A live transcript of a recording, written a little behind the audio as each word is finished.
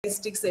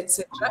statistics,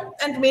 etc.,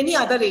 and many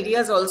other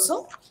areas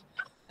also.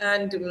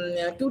 And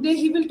today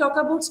he will talk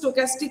about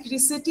stochastic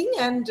resetting,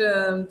 and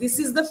this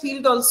is the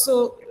field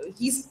also.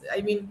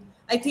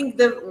 I think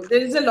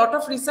there is a lot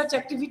of research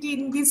activity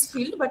in this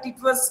field, but it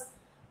was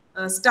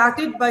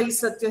started by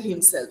Satya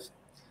himself.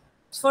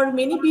 For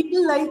many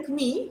people like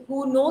me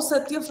who know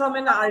Satya from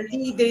an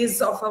early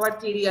days of our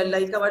career,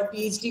 like our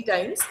PhD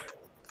times,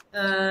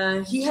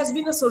 he has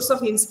been a source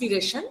of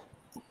inspiration.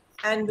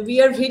 And we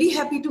are very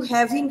happy to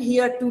have him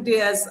here today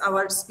as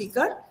our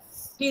speaker.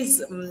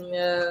 His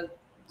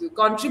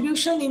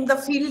contribution in the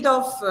field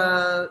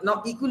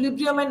of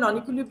equilibrium and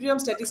non-equilibrium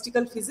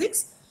statistical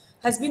physics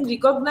has been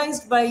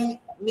recognized by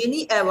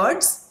many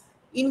awards,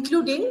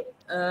 including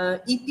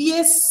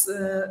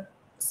EPS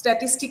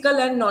Statistical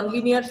and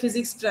Nonlinear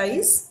Physics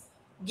Prize,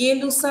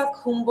 Gay-Lussac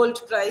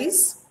Humboldt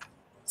Prize,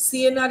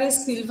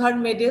 CNRS Silver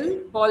Medal,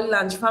 Paul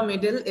Langevin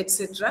Medal,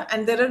 etc.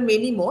 And there are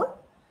many more.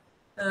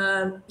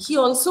 He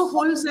also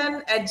holds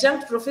an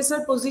adjunct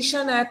professor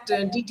position at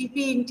DTP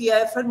in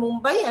TIFR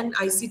Mumbai and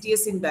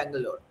ICTS in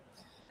Bangalore,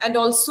 and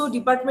also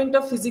Department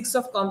of Physics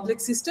of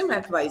Complex System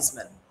at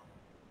Weizmann.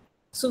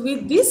 So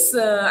with this,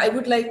 I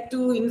would like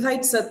to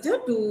invite Satya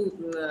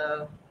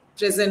to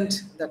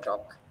present the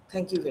talk.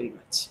 Thank you very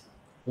much.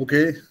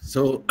 Okay,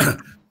 so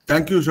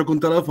thank you,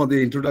 Shakuntala, for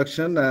the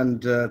introduction,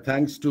 and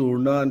thanks to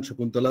Urna and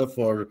Shakuntala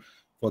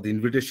for the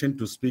invitation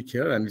to speak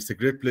here, and it's a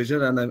great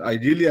pleasure. And I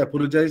really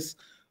apologize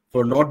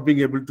for not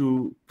being able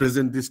to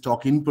present this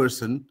talk in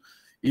person,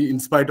 in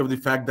spite of the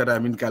fact that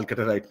I'm in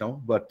Calcutta right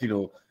now. But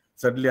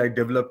suddenly I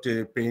developed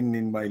a pain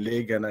in my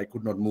leg and I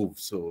could not move.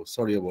 So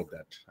sorry about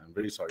that. I'm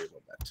very sorry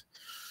about that.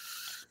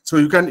 So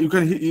you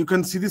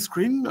can see the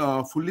screen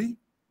fully.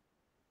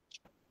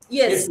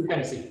 Yes, you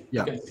can see.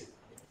 Yeah. You can see.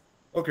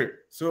 Okay.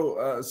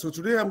 So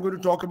today I'm going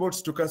to talk about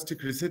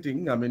stochastic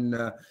resetting.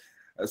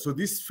 So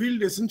this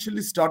field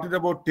essentially started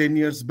about 10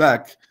 years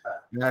back,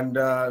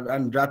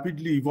 and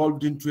rapidly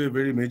evolved into a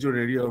very major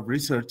area of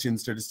research in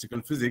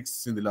statistical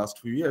physics in the last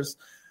few years.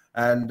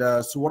 And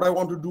so what I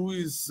want to do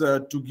is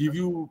to give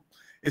you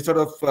a sort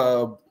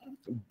of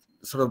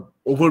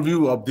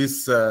overview of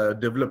this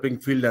developing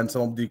field and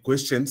some of the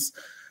questions.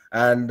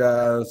 And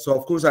so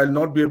of course I'll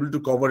not be able to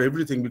cover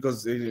everything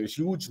because a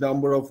huge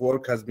number of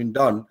work has been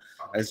done.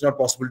 And it's not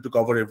possible to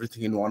cover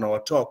everything in 1 hour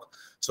talk.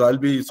 So I'll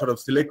be sort of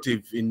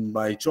selective in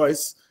my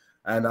choice,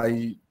 and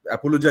I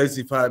apologize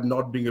if I'm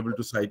not being able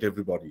to cite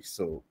everybody.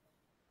 So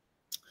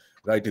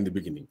right in the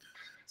beginning.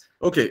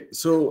 Okay,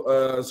 so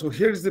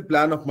here's the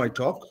plan of my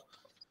talk.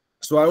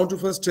 So I want to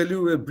first tell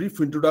you a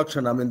brief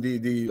introduction. of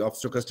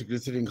stochastic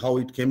resetting, how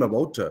it came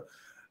about,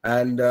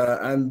 and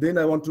then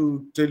I want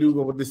to tell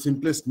you about the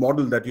simplest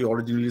model that we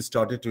originally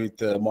started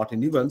with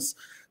Martin Evans,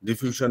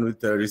 diffusion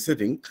with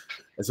resetting.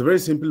 It's a very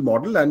simple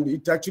model, and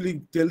it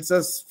actually tells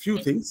us few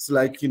things,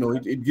 like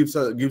it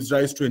gives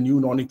rise to a new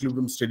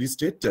non-equilibrium steady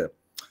state.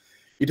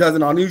 It has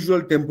an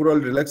unusual temporal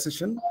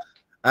relaxation,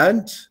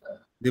 and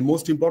the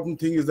most important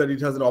thing is that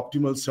it has an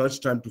optimal search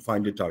time to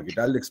find a target.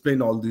 I'll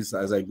explain all this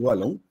as I go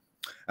along,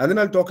 and then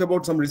I'll talk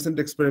about some recent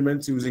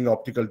experiments using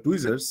optical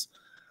tweezers,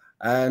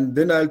 and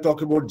then I'll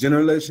talk about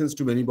generalizations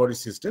to many-body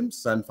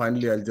systems, and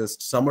finally I'll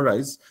just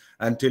summarize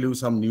and tell you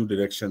some new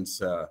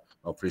directions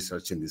of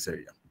research in this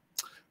area.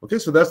 Okay,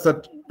 so that's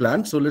that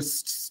plan. So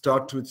let's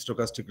start with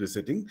stochastic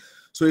resetting.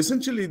 So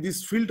essentially,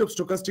 this field of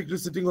stochastic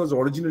resetting was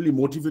originally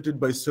motivated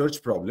by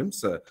search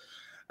problems.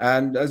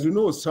 And as you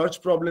know,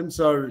 search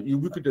problems are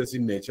ubiquitous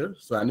in nature.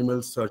 So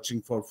animals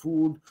searching for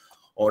food,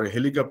 or a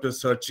helicopter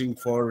searching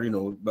for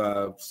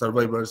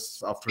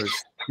survivors after a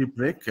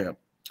shipwreck,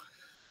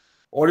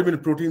 or even a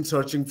protein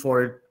searching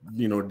for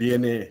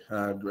DNA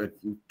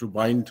to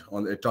bind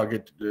on a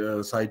target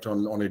site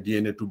on a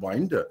DNA to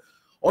bind.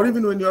 Or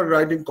even when you are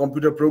writing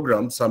computer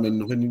programs,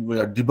 when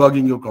you are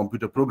debugging your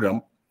computer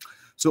program.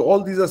 So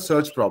all these are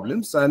search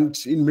problems. And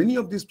in many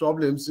of these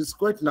problems, it's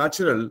quite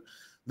natural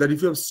that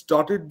if you have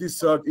started this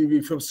search, if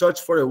you have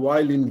searched for a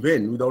while in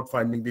vain without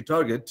finding the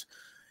target,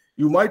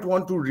 you might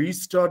want to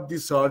restart the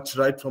search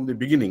right from the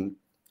beginning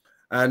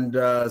and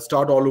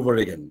start all over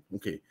again.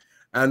 Okay.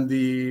 And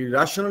the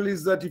rationale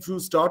is that if you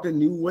start a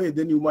new way,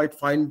 then you might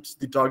find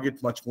the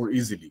target much more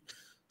easily.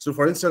 So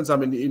for instance,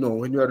 when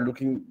you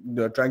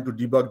are trying to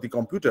debug the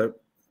computer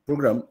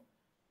program,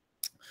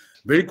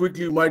 very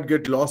quickly you might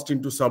get lost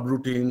into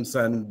subroutines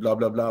and blah,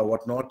 blah, blah,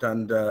 whatnot.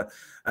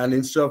 And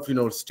instead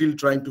of, still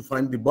trying to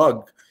find the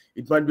bug,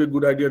 it might be a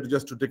good idea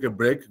to take a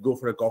break, go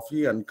for a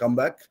coffee and come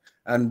back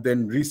and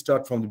then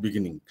restart from the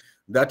beginning.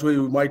 That way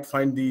you might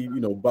find the,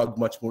 bug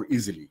much more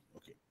easily.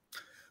 Okay.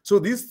 So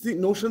these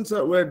notions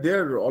were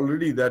there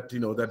already, that,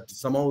 that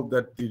somehow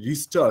that the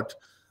restart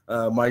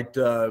might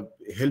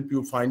help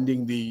you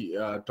finding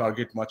the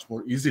target much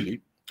more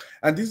easily.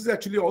 And this is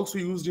actually also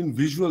used in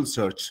visual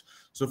search.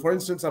 So for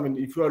instance,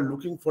 if you are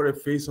looking for a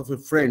face of a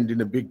friend in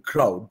a big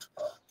crowd,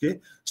 okay,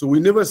 so we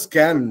never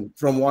scan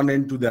from one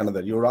end to the another.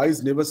 Your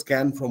eyes never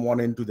scan from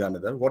one end to the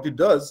another. What it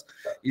does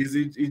is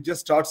it just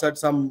starts at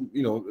some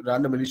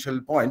random initial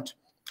point,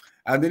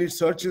 and then it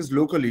searches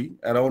locally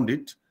around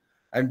it,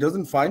 and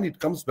doesn't find, it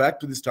comes back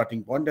to the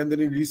starting point, and then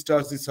it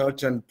restarts the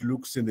search and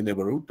looks in the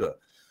neighborhood.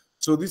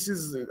 So this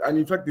is, and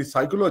in fact, the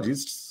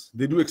psychologists,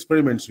 they do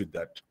experiments with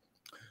that.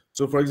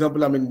 So for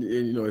example, I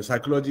mean,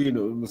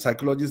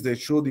 psychologists, they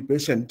show the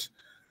patient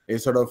a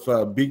sort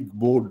of big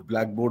board,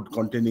 blackboard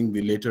containing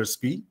the letters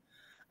P.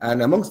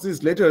 And amongst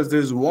these letters,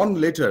 there's one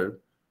letter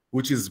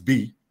which is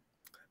B.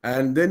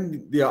 And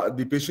then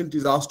the patient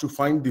is asked to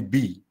find the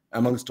B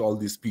amongst all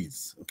these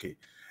P's. Okay.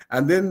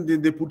 And then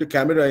they put a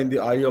camera in the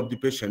eye of the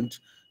patient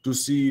to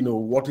see,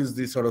 what is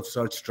the sort of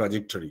search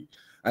trajectory.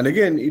 And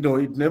again,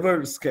 they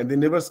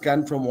never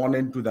scan from one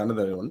end to the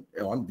another one.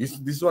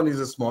 This one is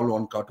a small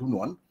one, cartoon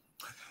one.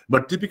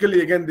 But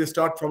typically, again, they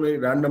start from a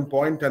random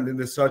point and then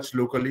they search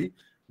locally,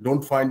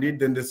 don't find it,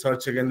 then they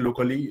search again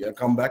locally,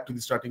 come back to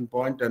the starting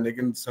point and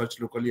again search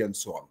locally and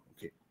so on.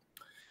 Okay.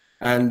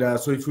 And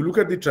so if you look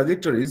at the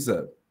trajectories,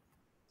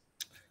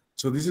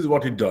 so this is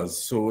what it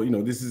does. So,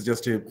 this is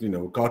just a,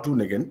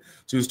 cartoon again.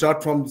 So you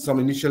start from some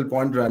initial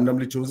point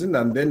randomly chosen,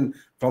 and then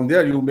from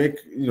there you make,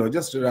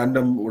 just a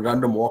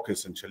random walk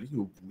essentially.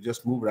 You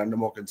just move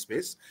random walk in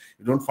space.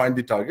 You don't find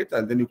the target,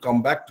 and then you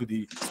come back to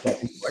the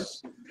starting point,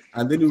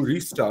 and then you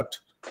restart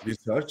the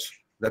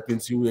search. That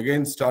means you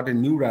again start a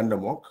new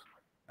random walk,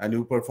 and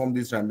you perform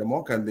this random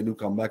walk, and then you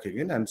come back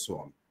again, and so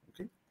on.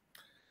 Okay,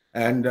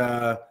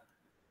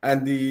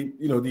 and the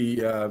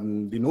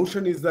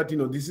notion is that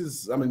this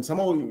is, I mean,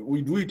 somehow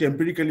we do it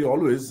empirically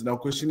always. Now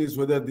question is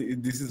whether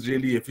this is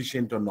really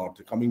efficient or not.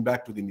 Coming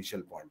back to the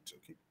initial point.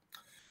 Okay,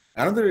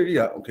 another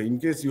area. Okay, in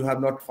case you have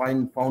not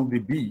found the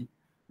B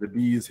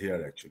is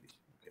here actually.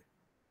 Okay,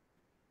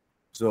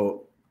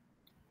 so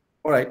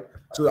all right.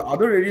 So the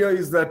other area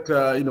is that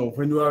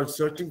when you are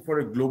searching for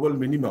a global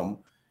minimum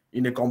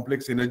in a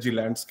complex energy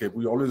landscape,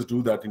 we always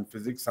do that in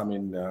physics. I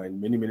mean,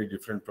 in many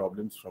different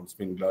problems, from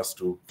spin glass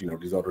to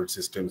disordered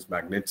systems,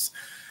 magnets,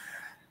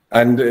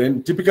 and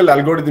in typical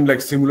algorithm like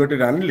simulated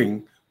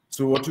annealing.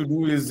 So what you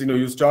do is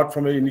you start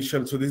from an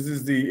initial. So this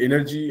is the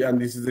energy, and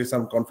this is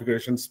some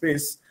configuration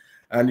space,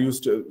 and you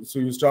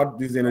start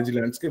this energy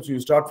landscape. So you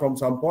start from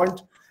some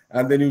point,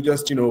 and then you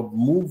just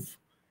move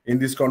in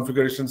this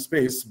configuration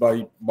space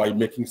by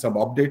making some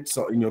updates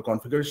in your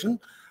configuration,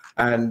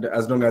 and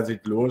as long as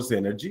it lowers the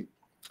energy.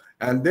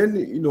 And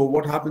then,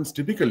 what happens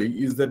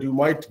typically is that you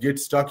might get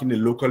stuck in a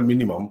local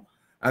minimum,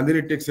 and then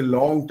it takes a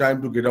long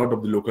time to get out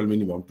of the local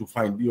minimum to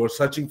find. You're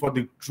searching for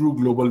the true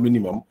global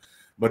minimum,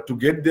 but to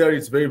get there,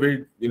 it's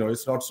very,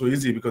 it's not so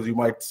easy, because you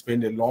might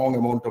spend a long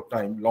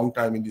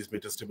time in this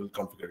metastable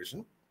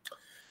configuration.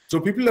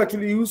 So people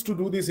actually used to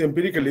do this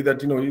empirically,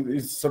 that,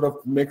 it sort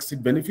of makes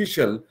it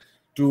beneficial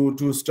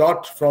to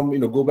start from,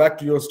 go back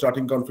to your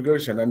starting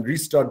configuration and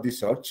restart the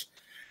search.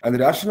 And the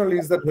rationale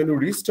is that when you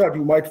restart,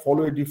 you might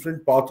follow a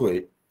different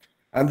pathway,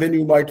 and then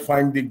you might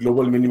find the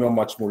global minimum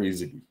much more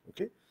easily.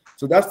 Okay,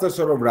 so that's the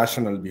sort of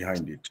rationale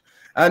behind it.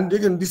 And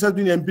again, this has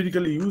been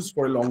empirically used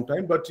for a long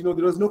time, but there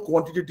was no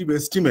quantitative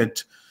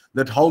estimate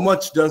that how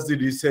much does the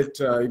reset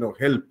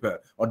help,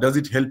 or does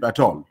it help at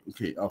all?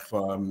 Okay,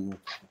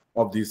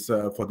 of this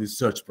for this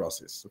search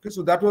process. Okay,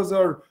 so that was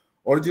our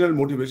original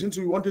motivation. So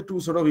we wanted to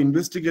sort of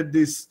investigate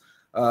this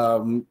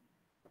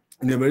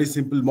in a very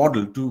simple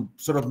model to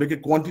sort of make a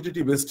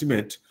quantitative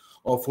estimate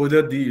of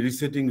whether the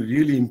resetting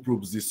really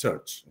improves the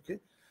search. Okay,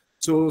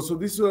 so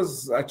this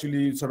was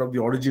actually sort of the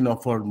origin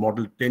of our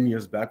model 10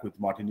 years back with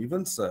Martin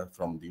Evans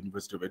from the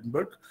University of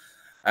Edinburgh,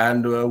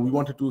 and we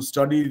wanted to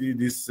study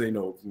this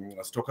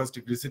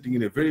stochastic resetting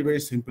in a very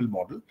simple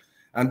model,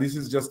 and this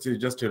is just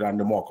a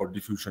random walk or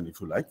diffusion,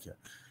 if you like,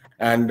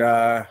 and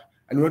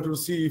we want to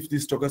see if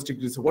this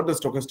what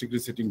does stochastic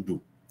resetting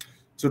do.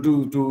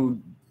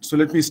 So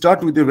let me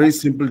start with a very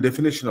simple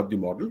definition of the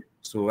model.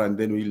 So, and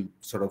then we'll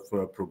sort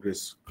of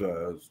progress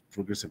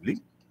progressively.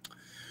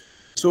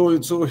 So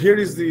here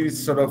is the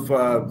sort of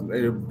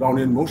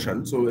Brownian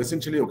motion. So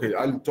essentially, okay,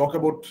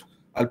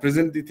 I'll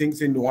present the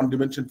things in one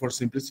dimension for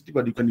simplicity,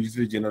 but you can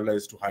easily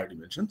generalize to higher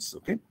dimensions.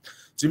 Okay.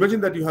 So imagine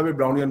that you have a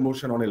Brownian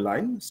motion on a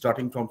line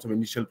starting from some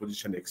initial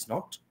position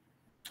x0.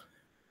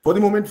 For the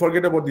moment,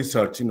 forget about the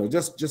search.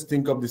 Just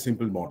think of the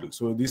simple model.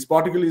 So this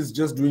particle is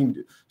just doing.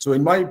 So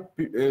in my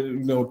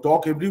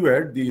talk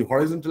everywhere, the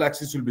horizontal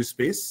axis will be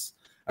space,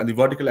 and the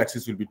vertical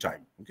axis will be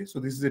time. Okay, so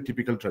this is a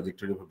typical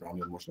trajectory of a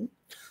Brownian motion.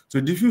 So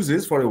it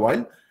diffuses for a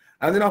while,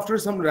 and then after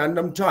some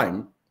random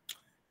time,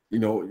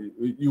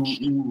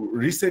 you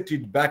reset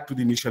it back to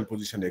the initial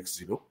position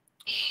x0,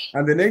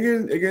 and then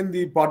again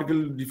the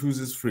particle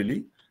diffuses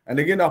freely, and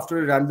again after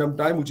a random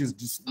time, which is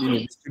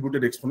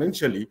distributed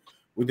exponentially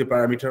with the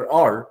parameter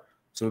r.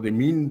 So the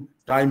mean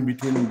time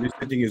between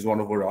resetting is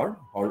 1 over r,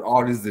 or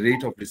r is the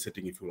rate of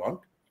resetting if you want.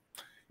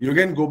 You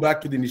again go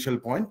back to the initial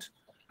point,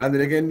 and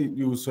then again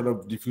you sort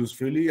of diffuse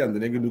freely, and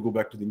then again you go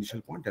back to the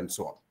initial point, and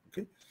so on.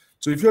 Okay.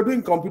 So if you're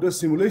doing computer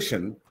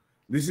simulation,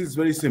 this is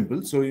very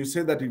simple. So you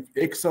say that if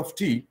x of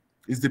t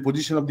is the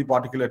position of the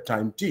particle at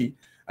time t,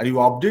 and you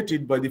update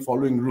it by the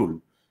following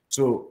rule.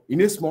 So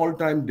in a small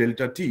time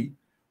delta t,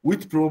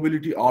 with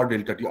probability r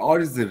delta t, r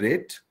is the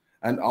rate,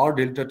 and r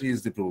delta t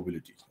is the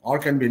probability. R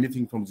can be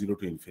anything from 0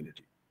 to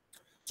infinity.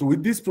 So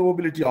with this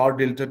probability r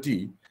delta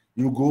t,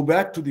 you go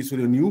back to this, so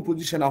your new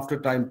position after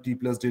time t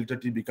plus delta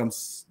t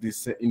becomes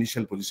this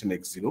initial position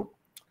x0.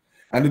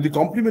 And with the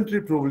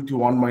complementary probability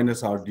 1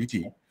 minus r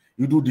dt,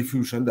 you do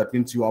diffusion. That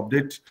means you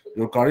update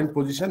your current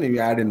position and you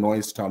add a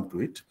noise term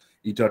to it,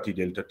 eta t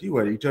delta t,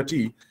 where eta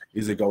t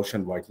is a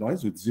Gaussian white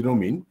noise with zero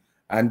mean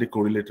and a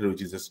correlator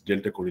which is a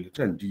delta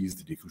correlator, and d is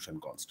the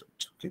diffusion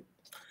constant. Okay.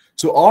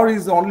 So r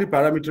is the only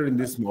parameter in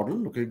this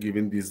model. Okay,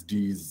 given this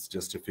d is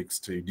just a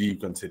fixed d, you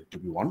can set it to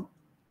be 1.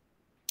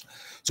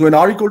 So when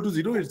r equal to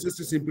 0, it's just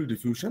a simple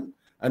diffusion.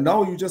 And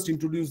now you just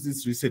introduce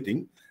this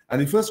resetting.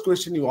 And the first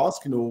question you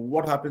ask,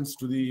 what happens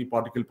to the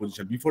particle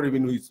position before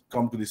even we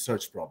come to the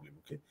search problem.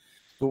 Okay.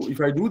 So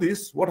if I do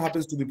this, what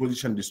happens to the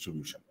position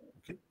distribution?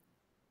 Okay.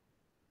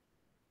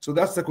 So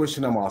that's the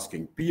question I'm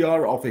asking.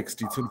 PR of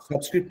xt. So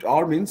subscript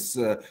r means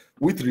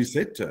with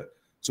reset.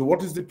 So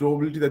what is the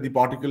probability that the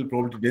particle,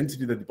 probability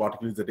density that the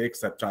particle is at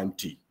x at time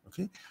t?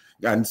 Okay.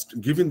 And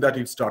given that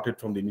it started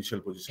from the initial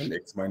position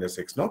x minus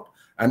x naught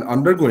and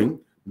undergoing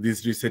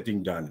these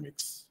resetting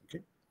dynamics.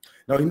 Okay.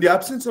 Now in the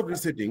absence of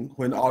resetting,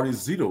 when r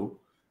is 0,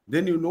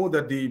 then you know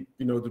that the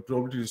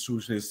probability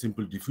distribution is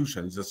simple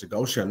diffusion. It's just a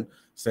Gaussian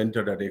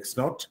centered at x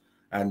naught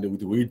and with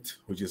the width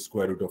which is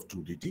square root of 2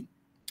 dt.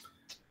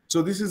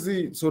 So this is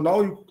the, so now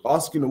you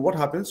ask, what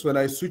happens when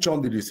I switch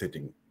on the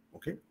resetting?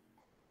 Okay.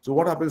 So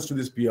what happens to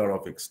this PR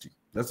of xt?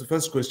 That's the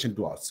first question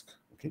to ask.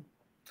 Okay.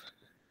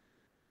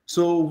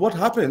 So what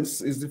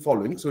happens is the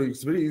following. So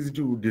it's very easy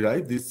to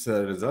derive this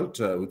result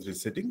with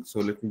resetting.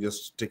 So let me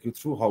just take you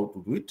through how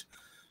to do it.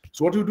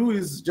 So what you do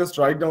is just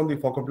write down the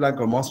Fokker-Planck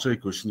or master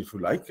equation if you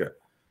like.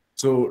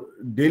 So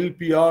del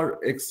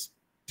PR xt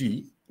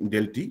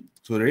del t.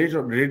 So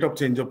rate of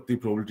change of the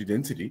probability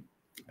density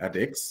at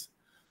x.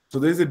 So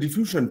there is a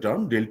diffusion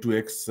term del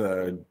 2x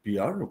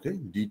PR. Okay,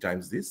 d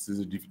times this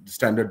is a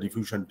standard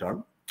diffusion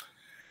term.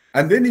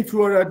 And then if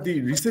you are at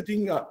the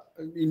resetting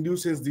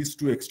induces these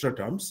two extra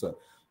terms.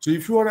 So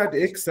if you are at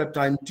x at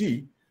time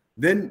t,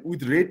 then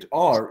with rate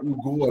r, you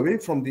go away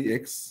from the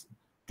x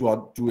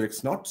to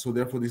x naught. So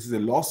therefore, this is a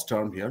loss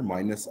term here,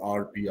 minus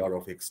r PR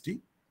of xt.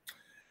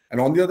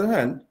 And on the other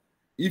hand,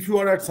 if you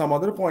are at some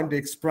other point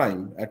x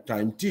prime at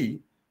time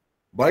t,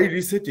 by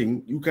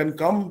resetting, you can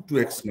come to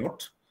x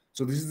naught.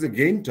 So this is a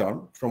gain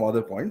term from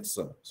other points.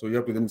 So you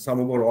have to then sum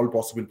over all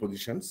possible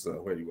positions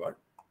where you are.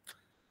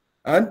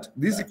 And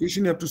this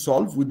equation you have to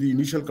solve with the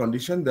initial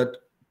condition that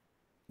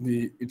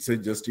it's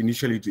just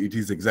initially it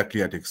is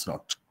exactly at x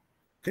naught.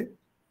 Okay.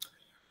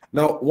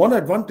 Now, one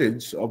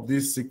advantage of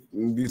this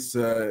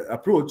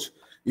approach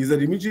is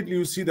that immediately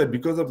you see that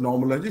because of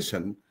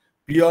normalization,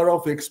 PR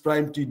of x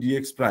prime t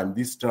dx prime,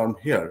 this term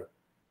here,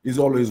 is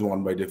always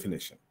 1 by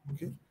definition.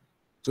 Okay.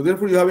 So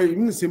therefore, you have a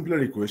even simpler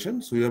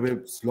equation. So you have a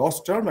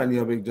loss term and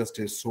you have just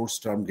a source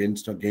term, gain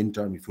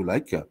term, if you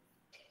like.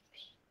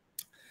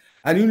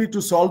 And you need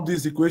to solve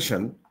this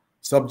equation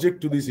subject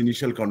to this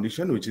initial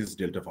condition, which is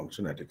delta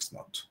function at x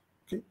naught.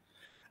 Okay.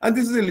 And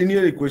this is a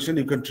linear equation.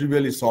 You can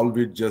trivially solve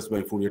it just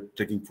by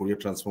taking Fourier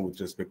transform with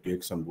respect to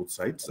x on both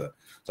sides. So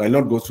I'll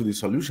not go through the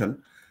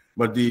solution,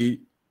 but the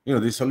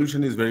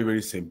solution is very,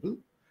 very simple.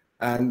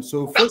 And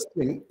so first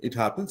thing it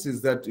happens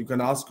is that you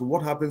can ask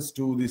what happens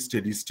to the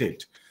steady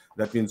state.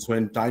 That means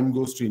when time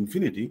goes to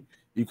infinity,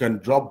 you can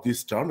drop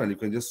this term and you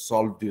can just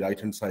solve the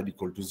right-hand side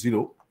equal to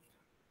 0.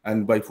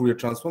 And by Fourier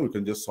transform, you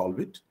can just solve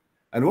it.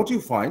 And what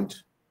you find,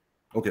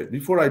 okay,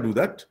 before I do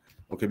that,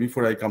 okay,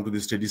 before I come to the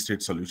steady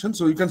state solution,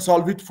 so you can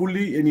solve it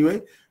fully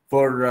anyway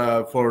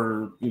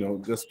for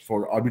just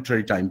for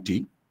arbitrary time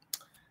t.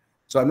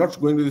 So I'm not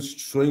going to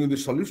showing you the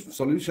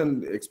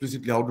solution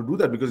explicitly how to do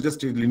that because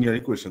just a linear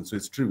equation, so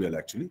it's trivial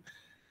actually.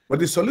 But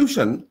the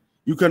solution,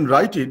 you can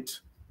write it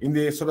in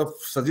the sort of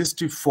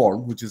suggestive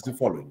form, which is the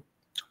following.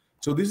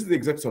 So this is the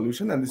exact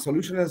solution, and the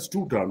solution has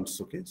two terms.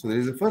 Okay, so there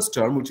is a first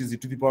term which is e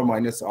to the power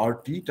minus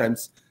rt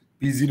times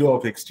p0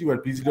 of xt, where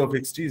p0 of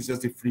xt is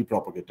just a free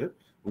propagator,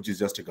 which is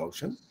just a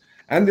Gaussian,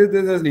 and then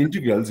there's an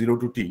integral 0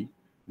 to t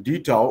d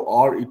tau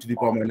r e to the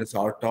power minus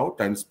r tau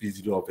times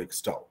p0 of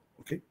x tau.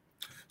 Okay,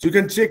 so you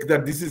can check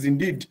that this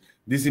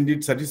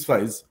indeed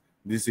satisfies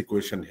this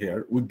equation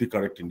here with the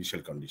correct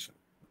initial condition.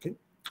 Okay,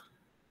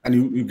 and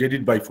you get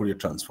it by Fourier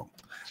transform.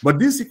 But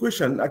this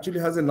equation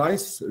actually has a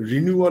nice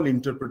renewal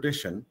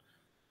interpretation.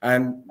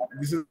 And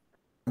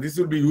this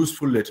will be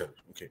useful later.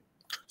 Okay.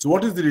 So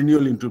what is the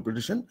renewal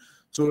interpretation?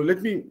 So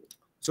let me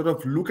sort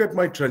of look at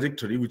my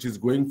trajectory, which is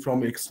going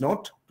from x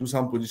naught to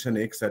some position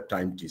x at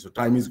time t. So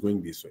time is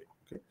going this way.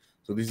 Okay.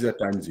 So this is at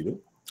time 0.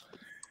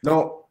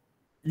 Now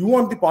you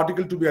want the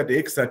particle to be at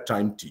x at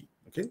time t.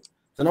 Okay.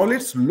 So now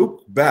let's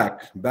look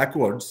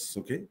backwards.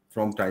 Okay,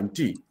 from time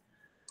t,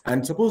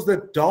 and suppose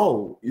that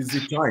tau is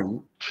the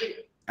time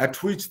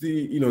at which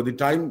the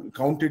time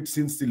counted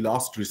since the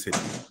last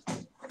resetting.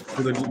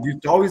 So the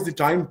tau is the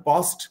time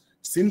passed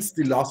since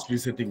the last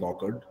resetting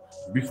occurred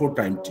before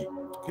time t.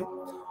 Okay,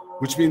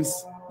 which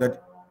means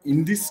that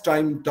in this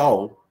time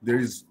tau there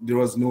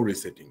was no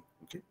resetting.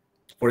 Okay,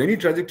 for any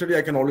trajectory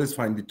I can always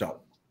find the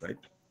tau, right?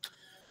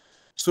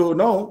 So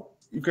now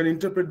you can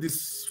interpret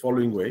this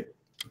following way.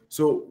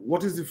 So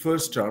what is the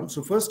first term?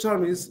 So first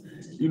term is,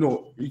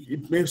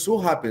 it may so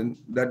happen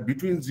that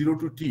between 0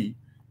 to t,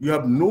 you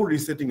have no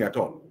resetting at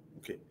all.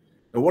 Okay.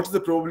 Now, what's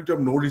the probability of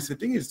no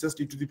resetting? It's just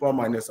e to the power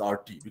minus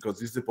RT, because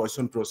this is a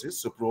Poisson process.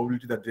 So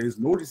probability that there is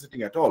no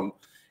resetting at all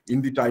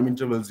in the time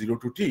interval 0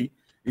 to t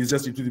is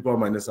just e to the power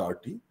minus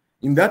RT.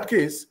 In that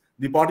case,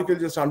 the particle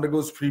just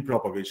undergoes free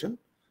propagation.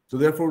 So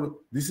therefore,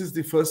 this is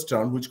the first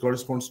term, which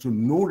corresponds to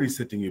no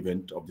resetting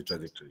event of the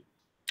trajectory.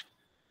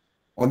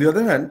 On the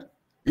other hand,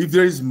 if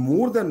there is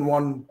more than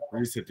one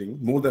resetting,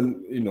 more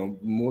than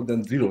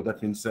zero,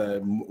 that means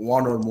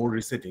one or more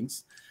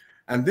resettings,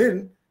 and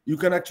then you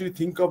can actually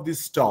think of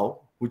this tau,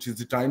 which is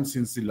the time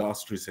since the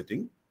last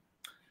resetting.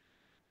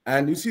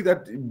 And you see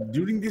that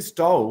during this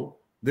tau,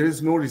 there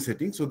is no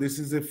resetting. So this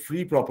is a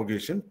free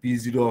propagation,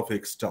 P0 of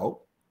x tau.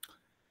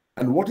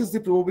 And what is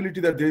the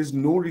probability that there is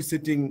no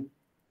resetting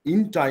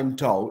in time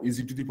tau is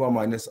e to the power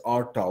minus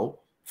r tau,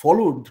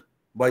 followed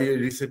by a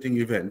resetting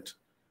event,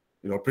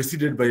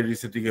 preceded by a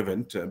resetting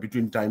event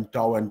between time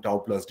tau and tau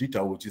plus d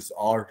tau, which is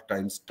r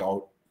times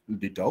tau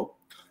d tau,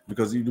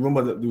 because you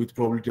remember that with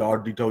probability r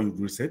d tau you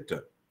reset.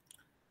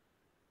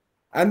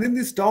 And then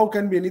this tau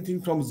can be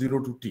anything from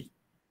 0 to t.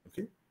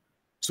 Okay,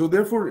 so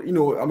therefore,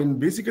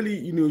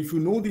 basically, if you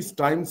know this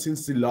time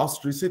since the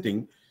last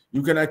resetting,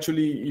 you can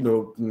actually,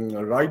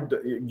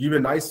 give a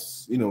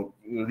nice,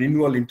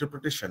 renewal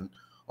interpretation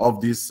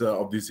of this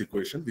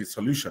equation, this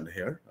solution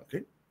here.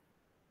 Okay,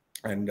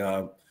 and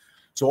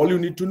so all you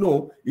need to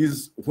know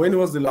is when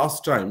was the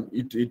last time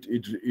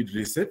it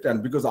reset,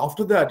 and because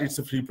after that it's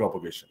a free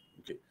propagation.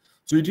 Okay,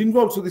 so it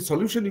involves, so the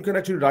solution you can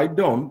actually write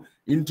down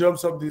in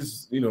terms of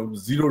this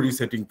zero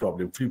resetting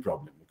problem, free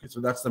problem. Okay, so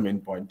that's the main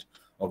point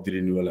of the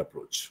renewal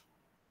approach.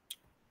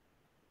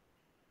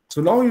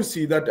 So now you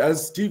see that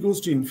as t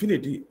goes to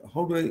infinity,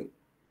 how do I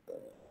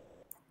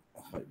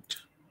hide?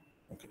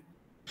 Okay,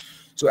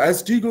 so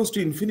as t goes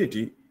to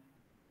infinity,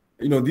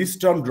 this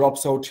term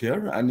drops out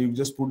here, and you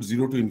just put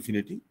 0 to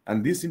infinity,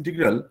 and this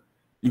integral,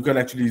 you can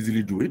actually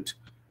easily do it.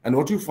 And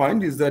what you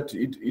find is that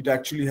it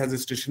actually has a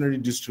stationary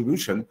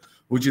distribution,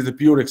 which is a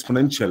pure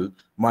exponential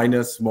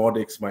minus mod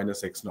x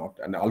minus x naught,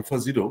 and alpha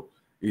 0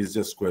 is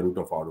just square root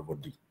of r over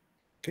d.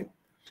 Okay,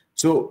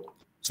 so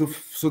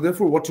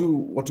therefore what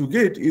you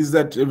get is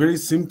that a very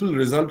simple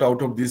result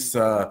out of this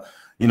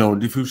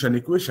diffusion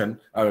equation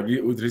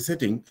with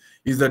resetting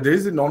is that there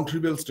is a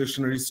non-trivial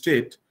stationary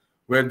state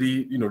where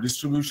the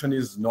distribution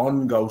is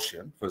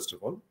non-Gaussian, first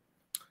of all,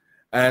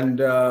 and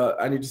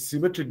it is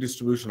symmetric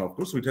distribution, of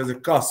course. So it has a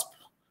cusp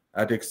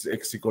at x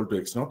equal to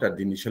x naught at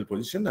the initial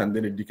position, and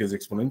then it decays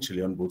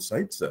exponentially on both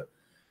sides.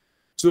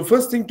 So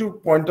first thing to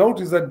point out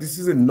is that this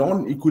is a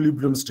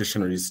non-equilibrium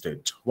stationary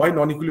state. Why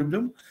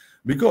non-equilibrium?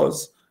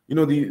 Because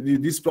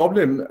this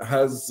problem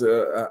has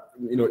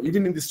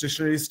even in the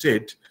stationary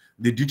state,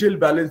 the detailed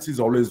balance is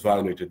always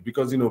violated,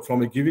 because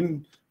from a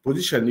given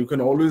position you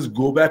can always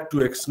go back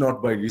to x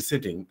naught by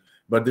resetting,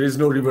 but there is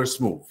no reverse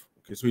move.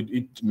 Okay, so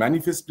it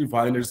manifestly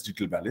violates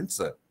detailed balance.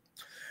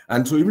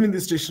 And so even in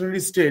the stationary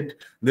state,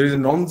 there is a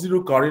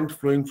non-zero current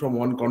flowing from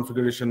one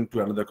configuration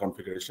to another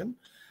configuration,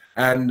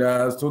 and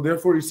so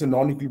therefore it's a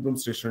non-equilibrium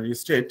stationary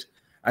state.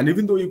 And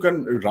even though you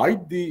can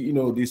write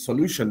the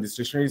solution, the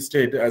stationary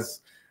state,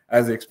 as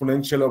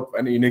exponential of,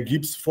 and in a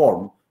Gibbs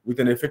form with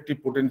an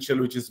effective potential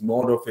which is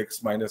mod of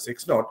x minus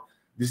x naught,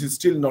 this is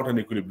still not an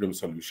equilibrium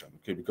solution.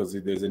 Okay, because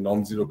there's a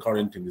non-zero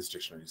current in the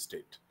stationary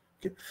state.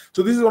 Okay,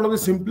 so this is one of the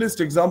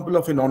simplest example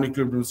of a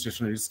non-equilibrium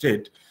stationary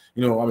state.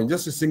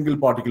 Just a single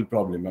particle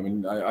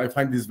problem. I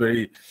find this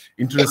very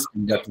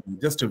interesting, that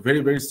just a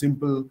very, very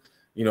simple,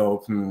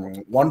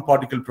 one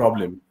particle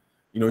problem.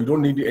 You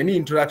don't need any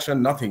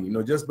interaction,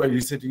 nothing. Just by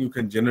resetting, you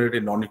can generate a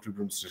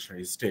non-equilibrium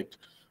stationary state,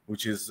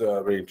 which is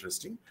very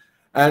interesting.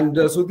 And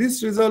so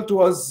this result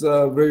was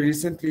very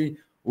recently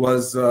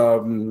was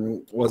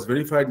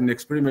verified in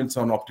experiments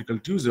on optical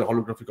tweezers,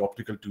 holographic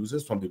optical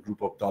tweezers from the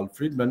group of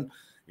Dahl-Friedman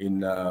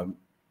in Tel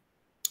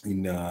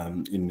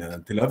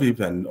Aviv,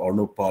 and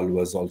Arnaud Paul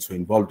was also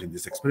involved in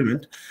this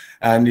experiment.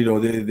 And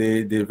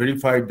they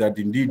verified that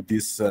indeed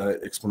this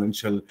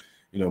exponential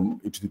e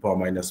to the power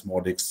minus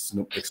mod x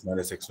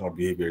minus x naught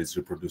behavior is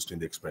reproduced in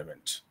the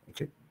experiment.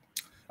 Okay,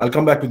 I'll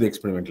come back to the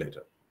experiment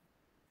later.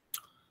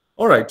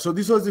 All right, so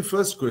this was the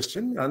first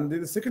question, and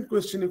the second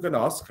question you can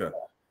ask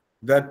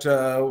that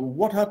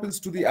what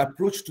happens to the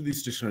approach to the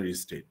stationary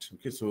state?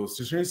 Okay, so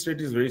stationary state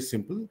is very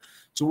simple.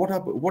 So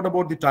what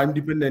about the time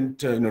dependent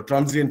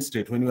transient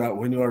state,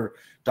 when your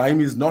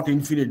time is not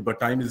infinite but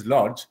time is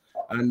large,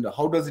 and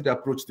how does it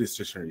approach the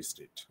stationary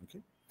state? Okay,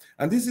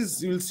 and this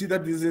is, you'll see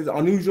that this is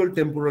unusual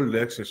temporal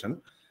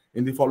relaxation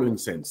in the following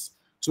sense.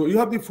 So you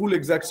have the full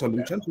exact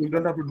solution, so you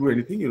don't have to do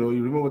anything. You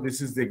remember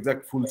this is the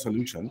exact full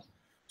solution.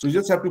 So you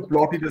just have to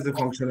plot it as a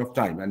function of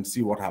time and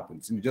see what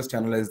happens. You just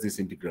analyze this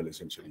integral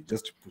essentially.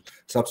 Just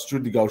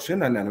substitute the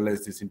Gaussian and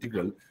analyze this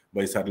integral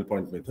by saddle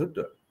point method.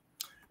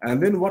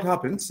 And then what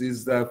happens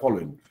is the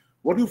following.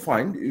 What you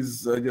find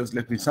is, just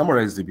let me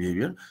summarize the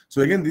behavior.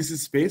 So again, this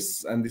is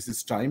space and this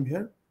is time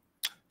here.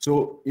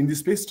 So in the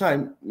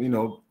space-time,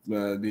 the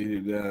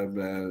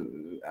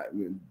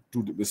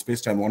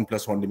space-time 1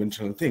 plus 1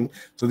 dimensional thing.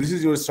 So this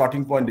is your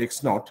starting point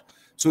x0.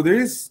 So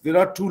there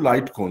are two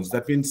light cones.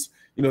 That means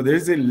there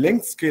is a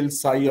length scale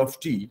psi of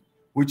t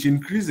which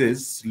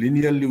increases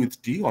linearly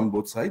with t on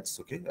both sides,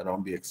 okay,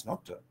 around the x0,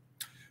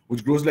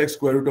 which grows like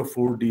square root of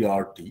 4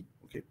 drt.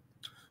 Okay,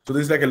 so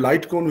there's like a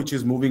light cone which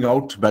is moving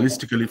out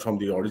ballistically from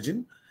the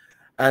origin.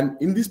 And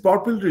in this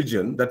purple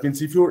region, that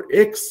means if your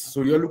x,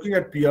 so you're looking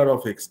at PR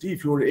of xt,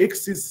 if your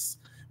x is,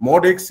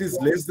 mod x is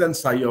less than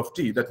psi of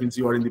t, that means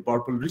you are in the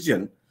purple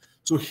region.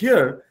 So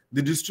here,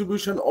 the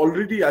distribution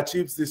already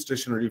achieves the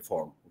stationary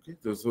form. Okay,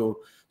 so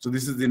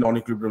this is the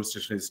non-equilibrium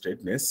stationary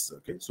stateness.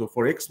 Okay, so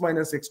for x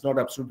minus x0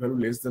 absolute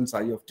value less than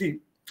psi of t,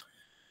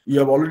 you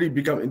have already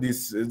become,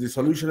 the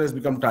solution has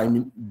become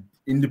time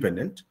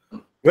independent.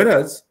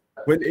 Whereas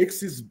when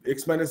x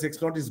minus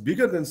x0 is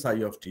bigger than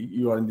psi of t,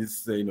 you are in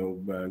this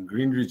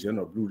green region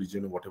or blue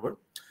region or whatever.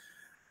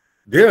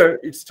 There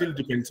it still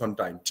depends on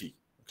time t.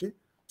 Okay,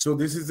 so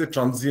this is a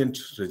transient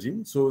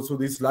regime. So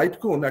this light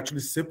cone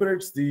actually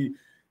separates the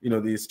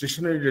the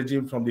stationary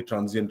regime from the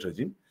transient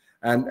regime.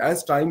 And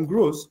as time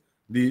grows,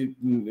 the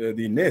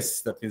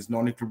ness, that means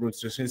non-equilibrium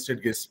stationary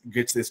state,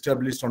 gets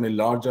established on a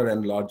larger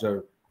and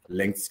larger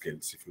length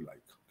scales, if you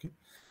like. Okay,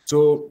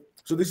 so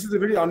this is a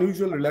very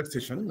unusual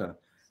relaxation.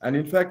 And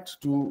in fact,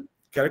 to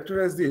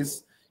characterize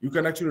this, you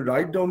can actually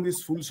write down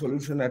this full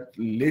solution at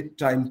late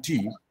time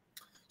t.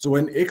 So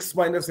when x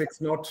minus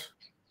x0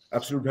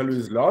 absolute value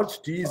is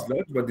large, t is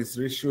large, but this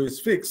ratio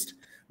is fixed,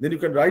 then you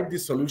can write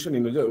this solution.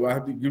 I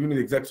have given you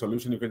the exact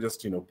solution. You can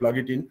just plug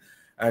it in,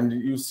 and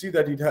you see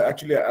that it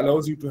actually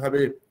allows you to have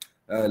a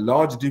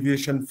large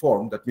deviation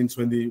form. That means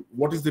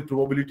what is the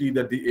probability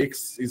that the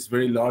x is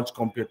very large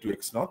compared to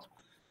x0?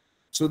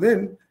 So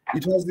then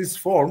it has this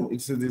form.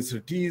 It's this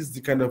t is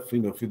the kind of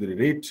the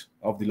rate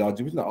of the large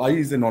division. I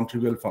is a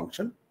non-trivial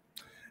function,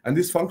 and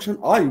this function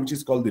I, which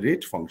is called the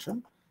rate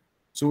function,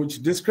 so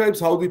which describes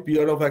how the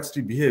PR of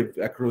xt behave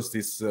across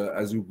this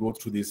as you go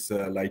through this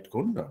light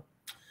cone.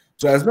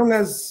 So as long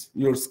as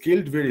your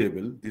scaled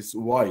variable, this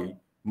y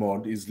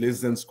mod, is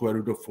less than square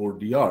root of 4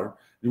 dr.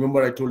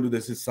 Remember, I told you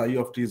this is psi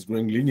of t is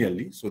growing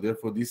linearly. So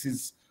therefore, this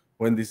is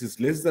when this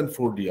is less than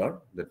 4 dr.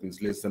 That means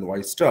less than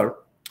y star.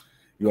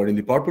 You are in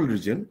the purple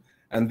region,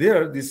 and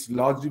there this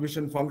large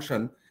deviation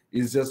function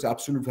is just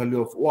absolute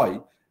value of y,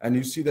 and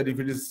you see that if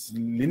it is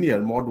linear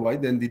mod y,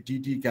 then the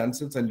tt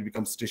cancels and it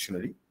becomes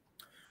stationary.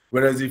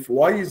 Whereas if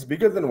y is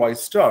bigger than y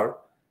star,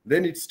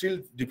 then it still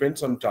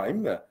depends on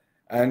time,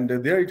 and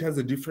there it has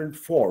a different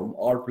form,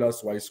 r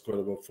plus y square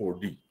over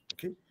 4d.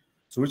 Okay,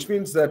 so which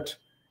means that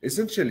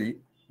essentially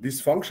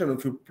this function,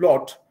 if you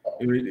plot,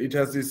 it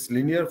has this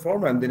linear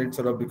form, and then it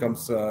sort of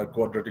becomes a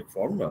quadratic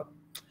form.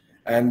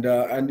 And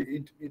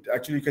it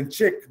actually, you can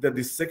check that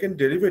the second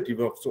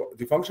derivative of, so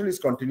the function is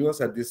continuous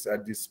at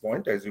this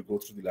point as you go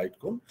through the light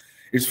cone.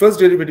 Its first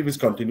derivative is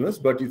continuous,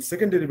 but its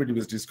second derivative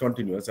is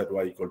discontinuous at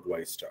y equal to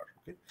y star.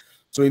 Okay,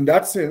 so in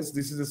that sense,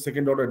 this is a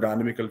second order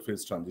dynamical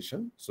phase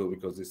transition. So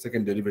because the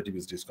second derivative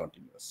is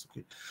discontinuous.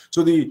 Okay,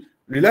 so the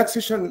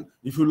relaxation,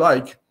 if you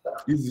like,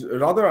 is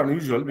rather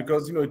unusual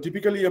because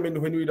typically, I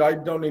mean, when we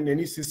write down in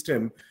any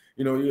system,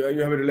 you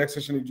have a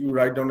relaxation, you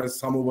write down as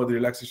sum over the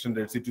relaxation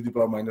rate, c to the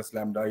power minus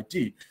lambda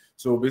it.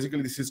 So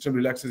basically the system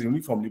relaxes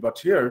uniformly, but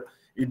here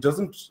it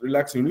doesn't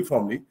relax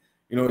uniformly.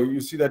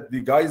 You see that the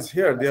guys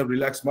here, they have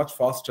relaxed much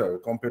faster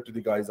compared to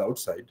the guys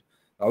outside.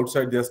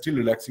 Outside, they are still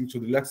relaxing. So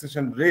the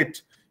relaxation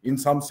rate, in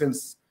some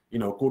sense,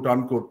 quote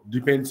unquote,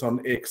 depends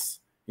on x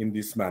in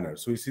this manner.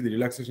 So you see the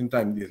relaxation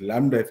time, the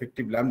lambda,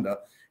 effective lambda,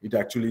 it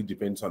actually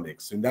depends on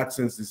x. So in that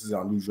sense, this is an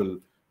unusual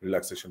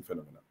relaxation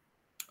phenomenon.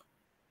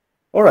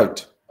 All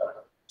right.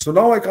 So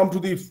now I come to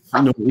the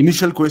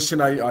initial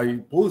question I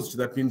posed.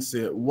 That means,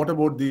 what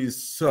about the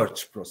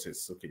search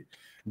process? Okay,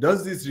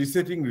 does this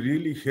resetting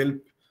really help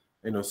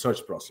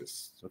search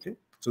process? Okay,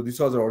 so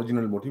this was the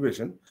original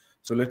motivation.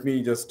 So let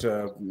me just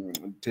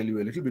tell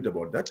you a little bit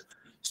about that.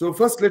 So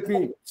first, let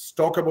me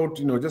talk about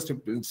just a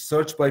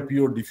search by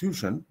pure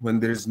diffusion when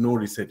there is no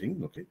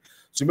resetting. Okay,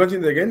 so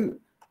imagine again,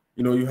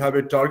 you have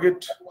a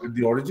target at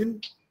the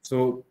origin.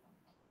 So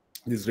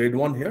this red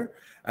one here.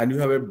 And you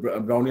have a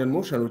Brownian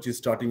motion, which is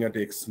starting at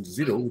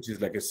x0, which is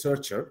like a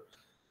searcher.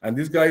 And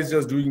this guy is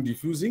just doing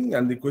diffusing.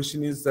 And the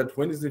question is that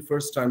when is the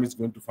first time it's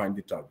going to find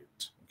the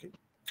target? Okay.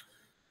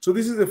 So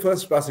this is the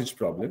first passage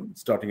problem,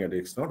 starting at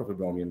x0 of a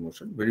Brownian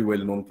motion, very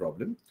well-known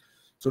problem.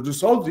 So to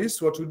solve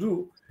this, what you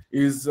do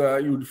is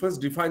you would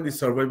first define the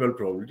survival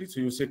probability.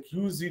 So you say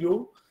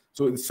Q0.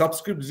 So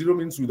subscript 0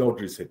 means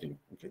without resetting.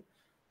 Okay.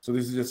 So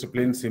this is just a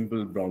plain,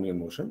 simple Brownian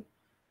motion.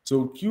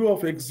 So Q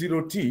of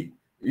x0t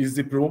is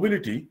the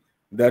probability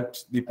that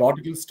the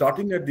particle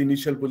starting at the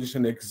initial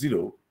position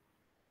x0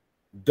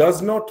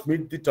 does not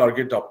meet the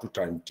target up to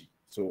time t.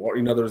 So, or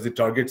in other words, the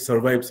target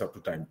survives up to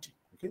time t.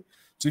 Okay.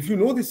 So if you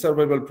know the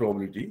survival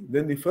probability,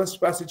 then the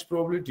first passage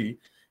probability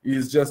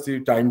is just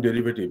the time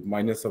derivative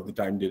minus of the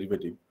time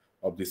derivative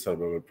of the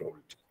survival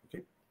probability.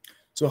 Okay.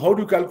 So how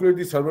do you calculate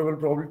the survival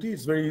probability?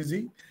 It's very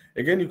easy.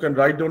 Again, you can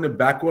write down a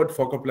backward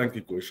Fokker-Planck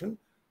equation,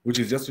 which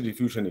is just a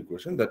diffusion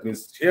equation. That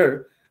means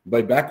here,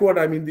 by backward,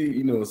 I mean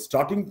the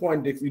starting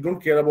point. You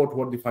don't care about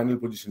what the final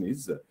position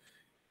is.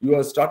 You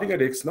are starting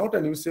at x naught,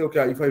 and you say,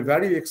 okay, if I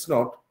vary x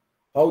naught,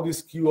 how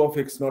this q of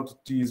x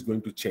naught t is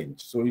going to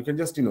change. So you can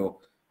just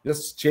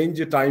just change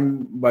the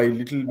time by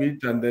little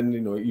bit, and then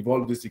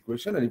evolve this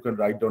equation, and you can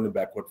write down a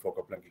backward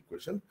Fokker-Planck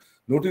equation.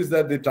 Notice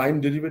that the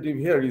time derivative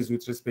here is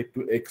with respect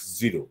to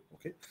x0.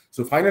 Okay,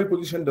 so final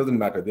position doesn't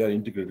matter; they are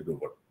integrated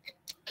over.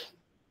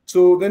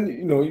 So then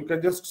you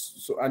can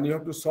just and you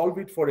have to solve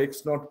it for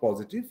x naught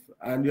positive,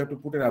 and you have to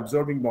put an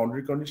absorbing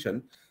boundary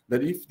condition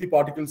that if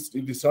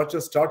the searcher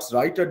starts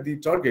right at the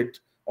target,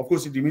 of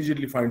course it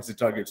immediately finds the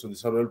target, so the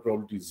survival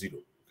probability is 0.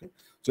 Okay,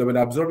 so you have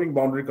an absorbing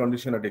boundary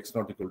condition at x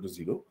naught equal to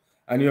 0,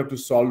 and you have to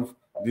solve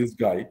this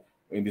guy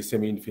in the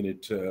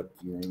semi-infinite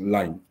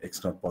line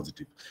x naught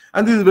positive.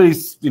 And this is very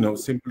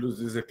simple. This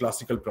is a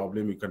classical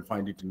problem. You can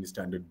find it in the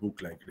standard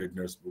book like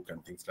Redner's book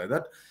and things like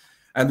that.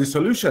 And the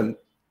solution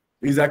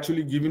is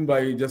actually given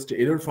by just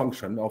error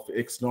function of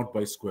x naught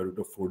by square root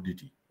of 4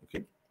 dt.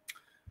 Okay,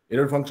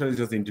 error function is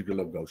just the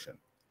integral of Gaussian.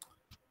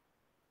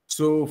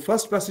 So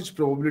first passage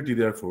probability,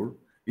 therefore,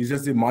 is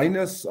just the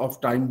minus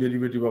of time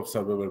derivative of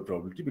survival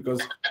probability,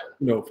 because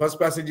first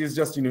passage is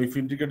just if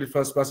you integrate the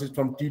first passage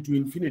from t to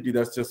infinity,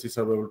 that's just the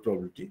survival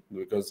probability.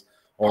 Because,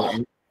 or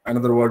in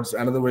other words,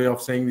 another way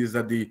of saying is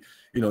that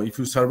if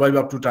you survive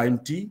up to time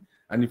t,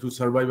 and if you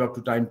survive up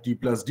to time t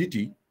plus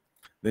dt,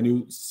 then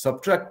you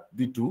subtract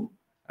the two,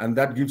 and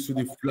that gives you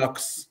the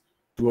flux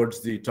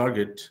towards the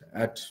target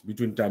at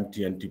between time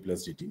t and t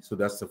plus dt. So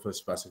that's the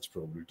first passage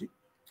probability.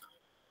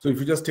 So if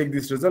you just take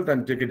this result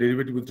and take a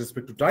derivative with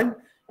respect to time,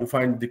 you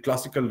find the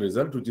classical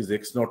result, which is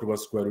x naught over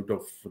square root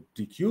of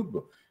t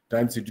cube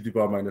times e to the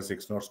power minus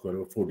x naught square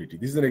over 4 dt.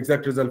 This is an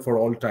exact result for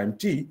all time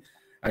t,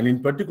 and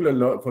in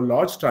particular for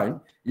large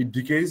time, it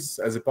decays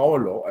as a power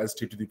law as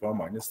t to the power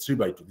minus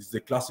 3/2. This is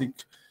a classic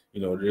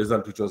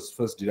result which was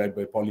first derived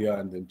by Polya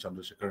and then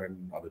Chandrasekhar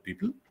and other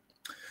people.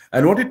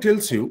 And what it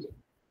tells you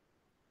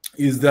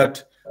is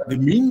that the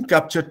mean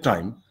captured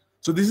time,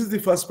 so this is the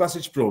first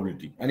passage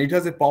probability, and it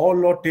has a power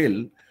law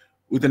tail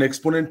with an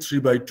exponent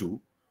 3/2,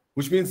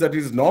 which means that it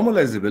is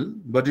normalizable,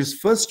 but its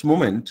first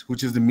moment,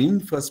 which is the mean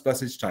first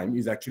passage time,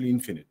 is actually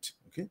infinite.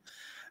 Okay,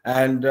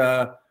 and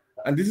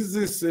this is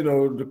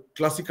the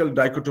classical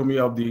dichotomy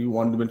of the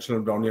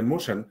one-dimensional Brownian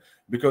motion,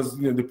 because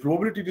the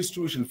probability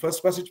distribution,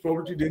 first passage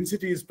probability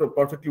density is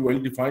perfectly well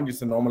defined.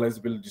 It's a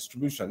normalizable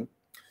distribution,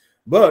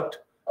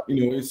 but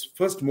its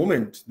first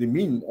moment, the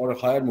mean or a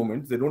higher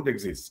moment, they don't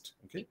exist.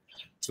 Okay,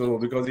 so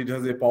because it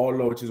has a power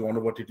law which is 1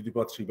 over t to the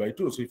power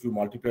 3/2, so if you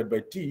multiply it by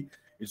t,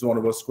 it's 1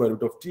 over square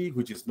root of t,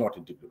 which is not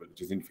integrable,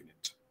 which is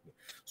infinite.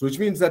 So which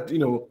means that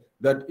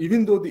that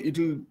even though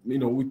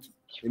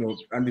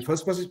and the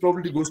first passage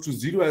probability goes to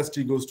 0 as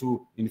t goes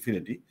to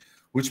infinity,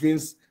 which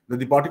means that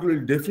the particle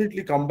will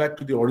definitely come back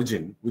to the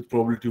origin with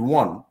probability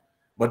 1,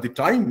 but the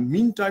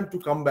mean time to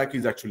come back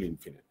is actually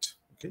infinite.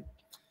 Okay,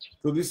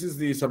 so this is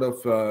the sort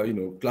of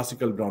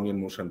classical Brownian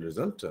motion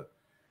result.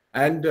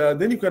 And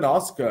then you can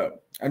ask,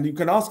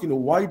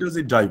 why does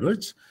it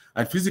diverge?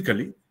 And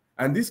physically,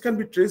 and this can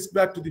be traced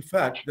back to the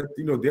fact that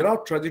there are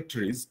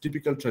trajectories,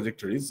 typical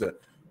trajectories,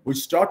 which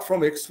start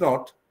from x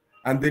naught,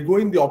 and they go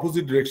in the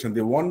opposite direction.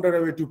 They wander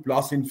away to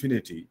plus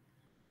infinity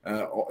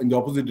in the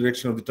opposite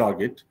direction of the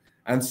target,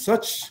 and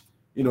such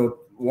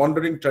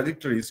wandering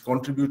trajectories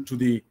contribute to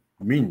the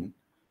mean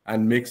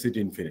and makes it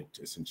infinite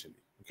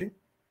essentially. Okay.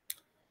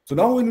 So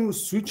now when you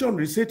switch on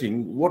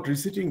resetting, what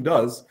resetting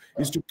does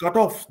is to cut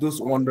off those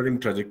wandering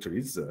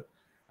trajectories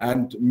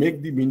and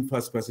make the mean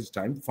first passage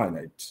time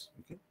finite.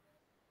 Okay,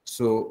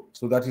 so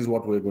that is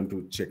what we're going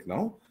to check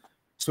now.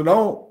 So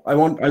now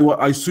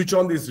I switch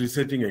on this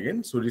resetting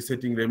again. So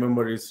resetting,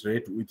 remember, is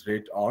rate with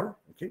rate r.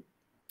 Okay,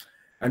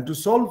 and to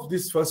solve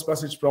this first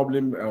passage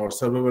problem or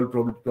survival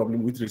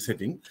problem with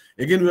resetting,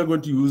 again we are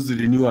going to use the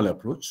renewal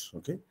approach.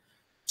 Okay.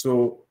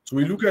 So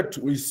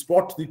we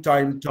spot the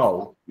time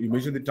tau, we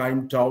measure the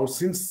time tau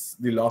since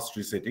the last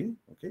resetting.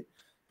 Okay,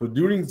 so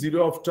during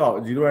 0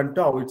 and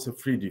tau, it's a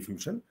free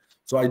diffusion.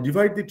 So I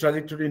divide the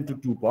trajectory into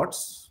two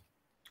parts.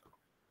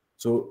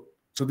 So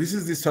this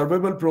is the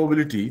survival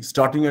probability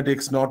starting at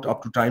x naught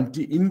up to time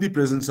t in the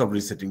presence of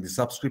resetting. The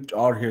subscript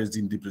r here is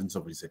in the presence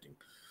of resetting.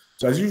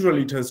 So as usual,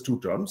 it has two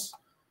terms.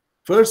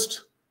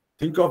 First,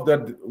 think of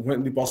that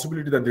when the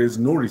possibility that there is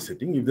no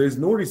resetting. If there is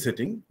no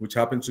resetting, which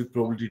happens with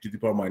probability to the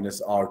power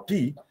minus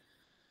RT,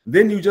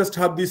 then you just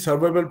have the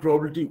survival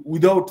probability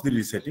without the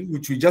resetting,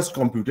 which we just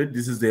computed.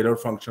 This is the error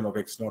function of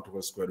x naught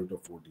over square root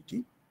of 4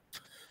 dt.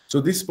 So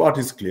this part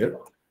is clear.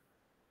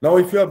 Now,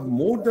 if you have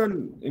more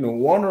than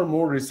one or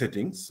more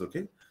resettings,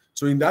 okay,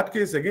 so in that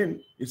case,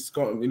 again,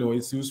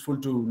 it's useful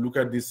to look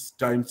at this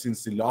time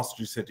since the last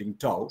resetting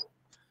tau,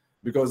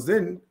 because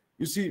then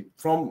you see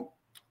from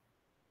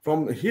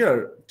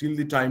here till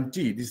the time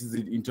t, this is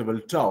the interval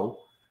tau.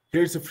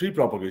 Here it's a free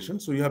propagation,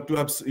 so you have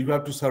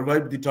to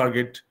survive the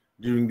target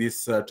during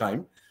this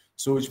time.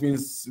 So which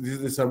means this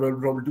is the survival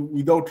probability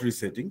without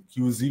resetting,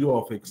 Q0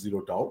 of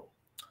x0 tau.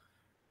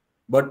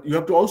 But you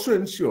have to also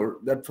ensure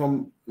that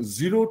from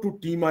 0 to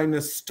t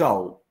minus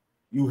tau,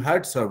 you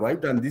had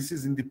survived, and this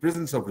is in the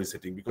presence of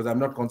resetting, because I'm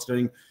not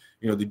considering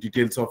the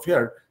details of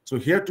here. So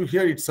here to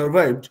here it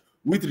survived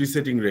with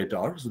resetting rate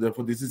r. So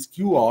therefore this is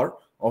QR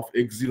of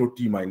x0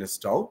 t minus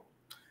tau.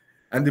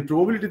 And the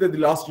probability that the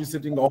last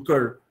resetting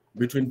occur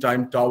between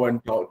time tau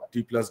and tau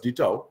t plus d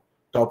tau,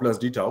 tau plus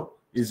d tau,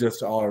 is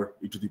just r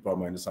e to the power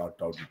minus r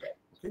tau d tau.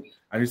 Okay,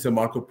 and it's a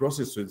Markov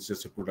process, so it's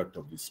just a product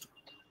of these two.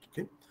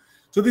 Okay,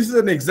 so this is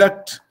an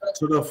exact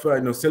sort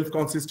of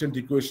self-consistent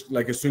equation,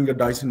 like a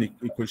Swinger-Dyson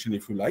equation,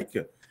 if you like.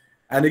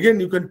 And again,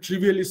 you can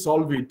trivially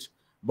solve it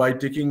by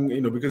taking,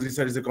 because this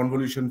is a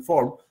convolution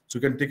form, so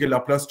you can take a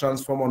Laplace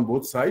transform on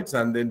both sides,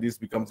 and then this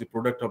becomes a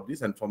product of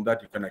this, and from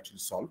that you can actually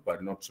solve, but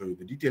I'll not show you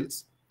the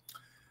details.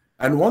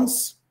 And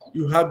once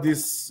you have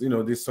this,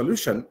 this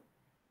solution,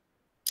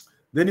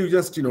 then you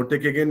just,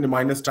 take again the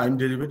minus time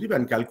derivative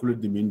and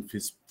calculate the mean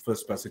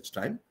first passage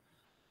time.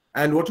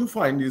 And what you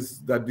find is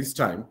that this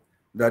time,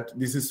 that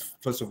this is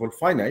first of all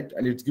finite,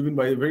 and it's given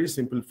by a very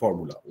simple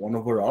formula, 1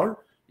 over r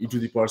e to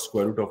the power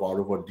square root of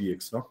r over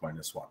dx naught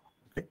minus 1.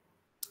 Okay.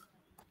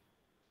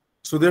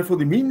 So therefore,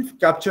 the mean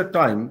capture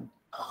time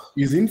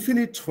is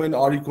infinite when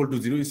r equal to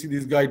 0. You see,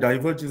 this guy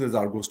diverges as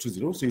r goes to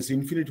 0. So it's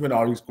infinite when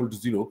r is equal to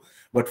 0,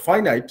 but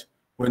finite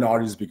when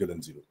r is bigger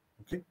than 0.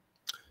 Okay.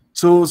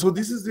 So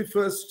this is the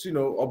first,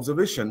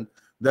 observation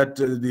that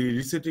the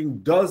resetting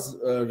does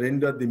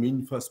render the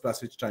mean first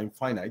passage time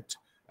finite,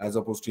 as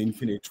opposed to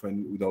infinite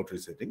when without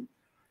resetting.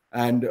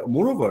 And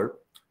moreover,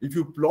 if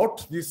you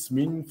plot this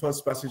mean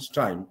first passage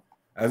time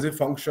as a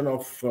function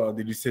of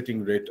the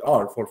resetting rate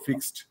r for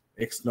fixed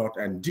x0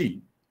 and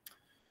d,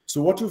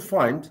 so what you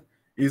find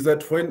is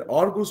that when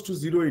r goes to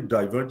 0, it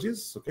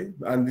diverges. Okay,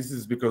 and this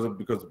is because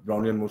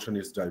Brownian motion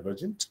is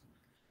divergent.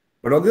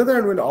 But on the other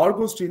hand, when r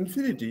goes to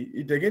infinity,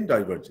 it again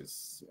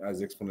diverges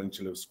as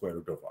exponential of square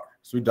root of r.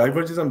 So it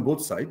diverges on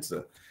both sides.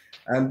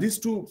 And these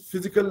two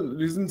physical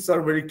reasons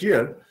are very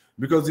clear,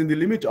 because in the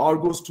limit r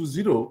goes to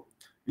 0,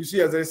 you see,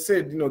 as I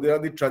said, there are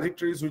the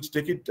trajectories which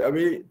take it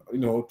away,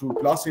 to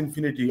plus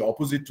infinity,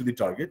 opposite to the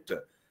target.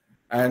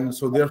 And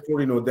so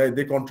therefore,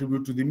 they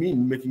contribute to the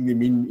mean, making the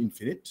mean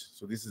infinite.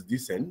 So this is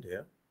this end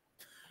here.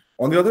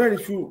 On the other hand,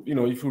 if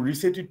you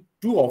reset it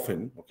too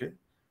often, okay,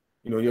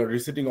 you're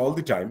resetting all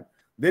the time,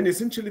 then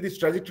essentially this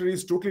trajectory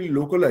is totally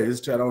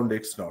localized around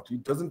x0.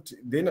 It doesn't,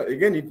 then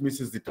again, it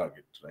misses the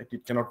target, right?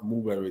 It cannot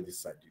move away this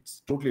side.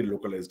 It's totally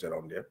localized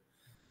around there.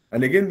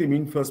 And again, the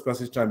mean first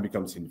passage time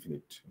becomes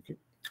infinite, okay?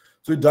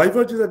 So it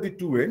diverges at the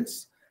two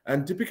ends,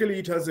 and typically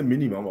it has a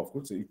minimum, of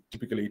course.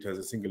 Typically it has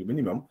a single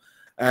minimum.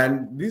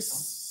 And this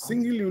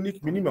single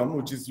unique minimum,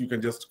 which is, you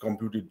can just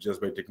compute it just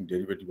by taking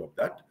derivative of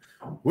that,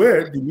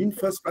 where the mean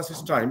first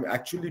passage time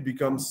actually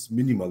becomes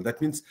minimal.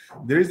 That means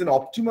there is an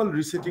optimal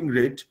resetting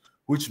rate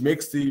which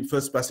makes the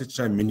first passage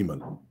time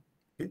minimal.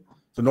 Okay?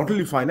 So not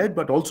only finite,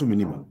 but also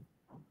minimal.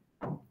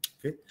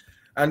 Okay?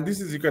 And this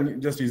is, you can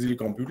just easily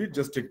compute it,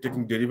 just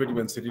taking derivative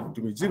and set it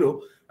to be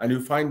 0, and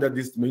you find that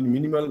this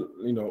minimal,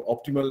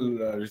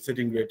 optimal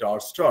resetting rate r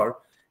star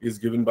is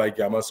given by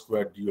gamma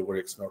squared d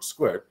over x0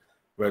 squared,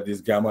 where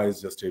this gamma is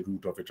just a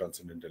root of a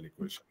transcendental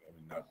equation,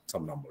 not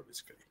some number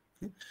basically.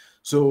 Okay?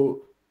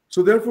 So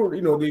therefore,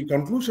 the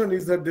conclusion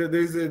is that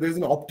there's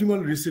an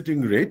optimal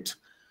resetting rate.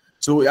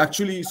 So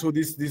actually,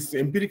 this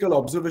empirical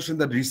observation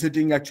that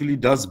resetting actually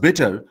does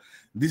better,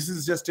 this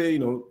is just a,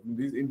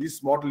 in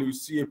this model, you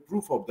see a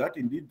proof of that,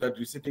 indeed, that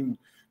resetting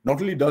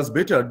not only does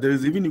better, there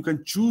is even, you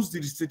can choose the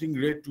resetting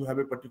rate to have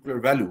a particular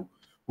value,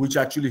 which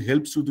actually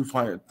helps you to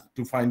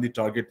find the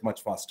target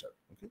much faster.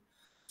 Okay.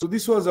 So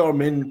this was our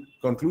main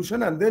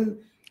conclusion. And then,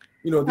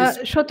 this...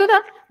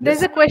 Shotoda,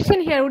 there's a question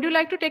here. Would you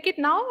like to take it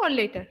now or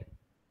later?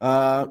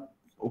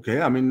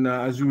 Okay,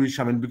 as you wish.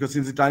 Because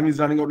since the time is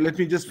running out, let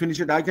me just finish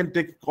it. I can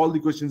take all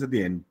the questions at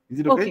the end. Is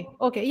it okay?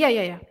 Okay.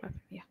 Yeah.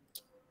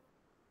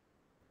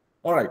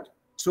 All right.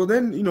 So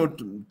then,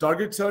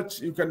 target search,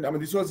 you can,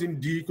 this was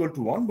in d equal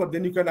to 1, but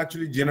then you can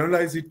actually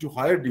generalize it to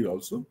higher d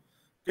also.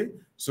 Okay.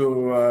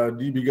 So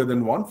d bigger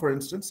than 1, for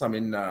instance,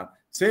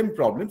 same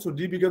problem. So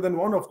d bigger than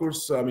 1, of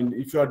course,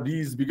 if your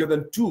d is bigger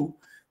than 2,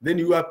 then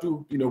you have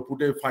to,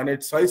 put a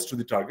finite size to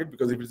the target,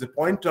 because if it's a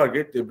point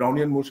target, the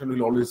Brownian motion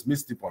will always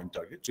miss the point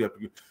target. So you have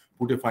to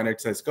put a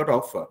finite size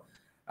cutoff.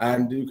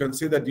 And you can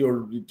say that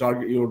your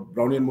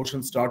Brownian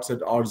motion starts at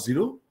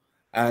R0,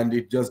 and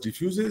it just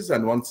diffuses,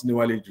 and once in a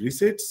while it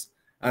resets.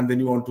 And then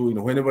you want to,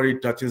 whenever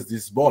it touches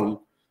this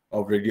ball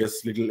of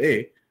radius little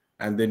a,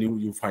 and then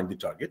you find the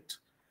target.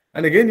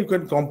 And again, you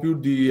can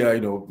compute the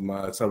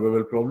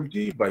survival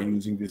probability by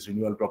using this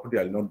renewal property.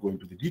 I'll not go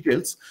into the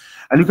details.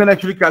 And you can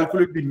actually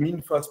calculate the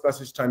mean first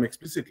passage time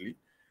explicitly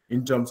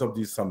in terms of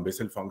these some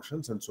Bessel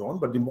functions and so on.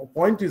 But the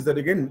point is that,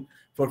 again,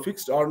 for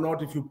fixed r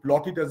naught, if you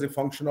plot it as a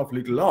function of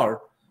little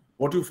r,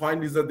 what you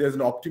find is that there's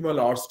an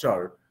optimal r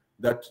star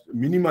that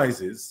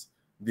minimizes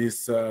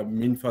this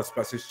mean first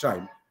passage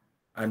time,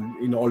 and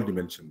in all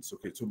dimensions.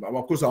 Okay, so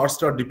of course r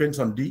star depends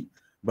on d,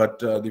 but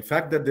the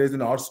fact that there's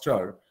an r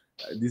star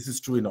This is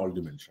true in all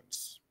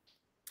dimensions.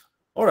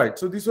 All right,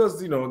 so this was,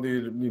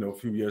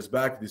 few years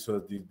back, these were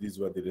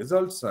the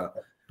results.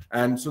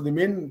 And so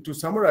to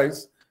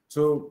summarize,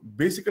 so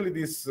basically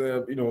this,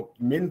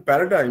 main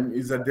paradigm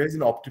is that there is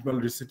an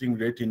optimal resetting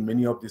rate in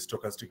many of the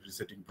stochastic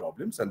resetting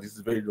problems, and this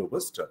is very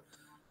robust.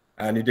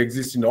 And it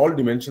exists in all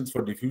dimensions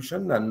for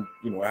diffusion, and,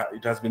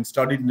 it has been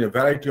studied in a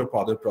variety of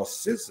other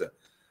processes.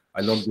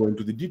 I'll not go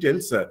into the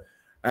details.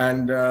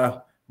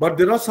 But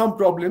there are some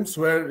problems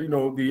where,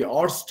 the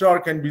R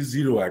star can be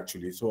 0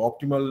 actually. So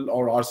optimal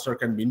or R star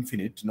can be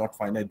infinite, not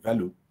finite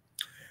value.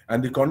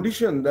 And the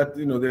condition that,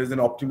 there is an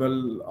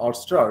optimal R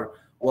star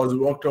was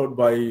worked out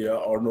by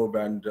Arnov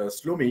and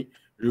Slomi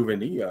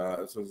Ruveni.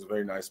 So it's a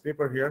very nice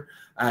paper here.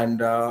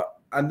 And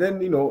then,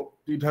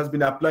 it has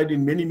been applied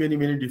in many, many,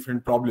 many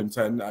different problems.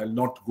 And I'll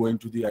not go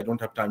into I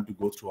don't have time to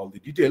go through all the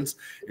details.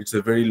 It's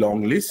a very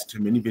long list.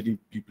 Many, many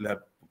people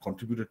have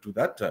contributed to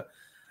that.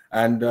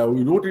 And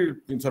we wrote it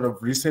in sort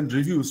of recent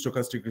review,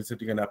 Stochastic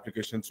Resetting and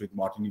Applications with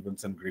Martin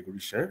Evans and Gregory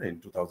Scher in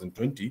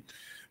 2020.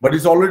 But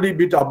it's already a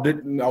bit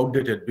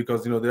outdated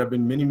because, there have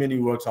been many, many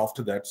works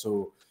after that.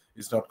 So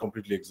it's not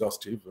completely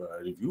exhaustive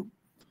review.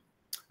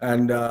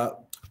 And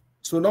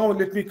so now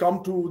let me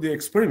come to the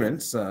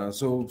experiments.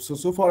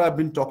 So far I've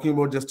been talking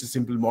about just a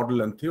simple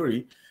model and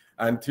theory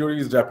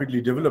is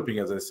rapidly developing,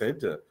 as I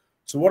said.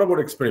 So what about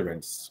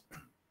experiments?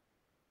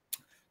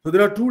 So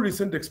there are two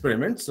recent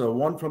experiments,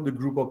 one from the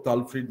group of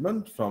Tal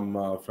Friedman from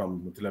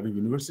Tel Aviv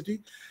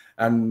University,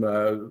 and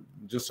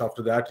just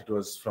after that it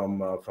was from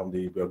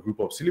the group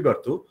of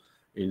Siliberto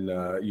in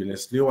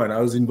UNESCO, and I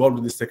was involved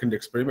in the second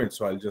experiment,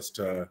 so I'll just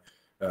tell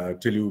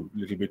you a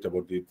little bit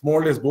about more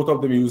or less both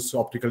of them use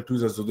optical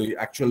tweezers, so the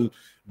actual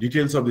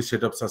details of the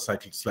setups are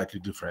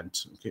slightly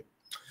different. Okay,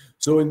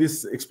 so in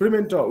this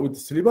experiment with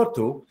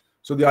Siliberto,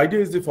 so the idea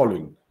is the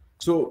following.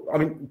 So,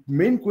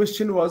 main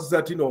question was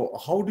that,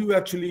 how do you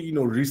actually,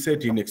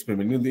 reset in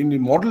experiment? In the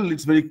model,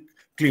 it's very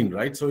clean,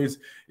 right? So it's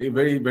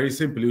very, very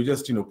simple. You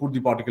just, put the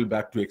particle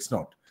back to x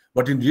naught.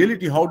 But in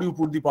reality, how do you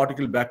put the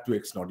particle back to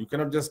x naught? You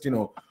cannot just,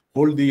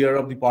 hold the air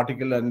of the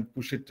particle and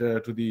push it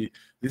to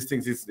these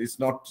things. It's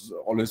not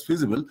always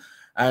feasible.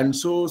 And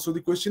so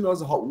the question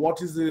was,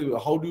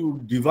 how do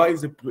you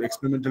devise an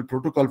experimental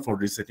protocol for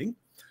resetting?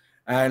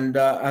 And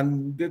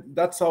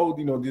that's how,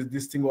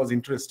 this thing was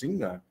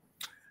interesting.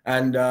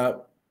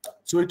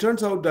 So it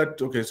turns out that,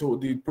 okay, so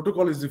the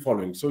protocol is the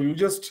following. So you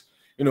just,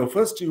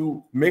 first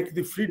you make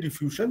the free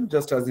diffusion,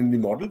 just as in the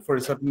model, for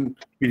a certain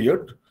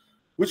period,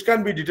 which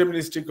can be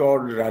deterministic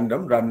or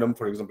random. Random,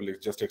 for example, is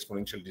just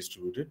exponentially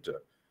distributed.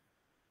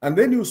 And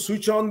then you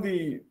switch on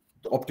the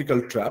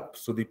optical trap.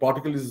 So the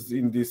particle is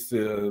in this,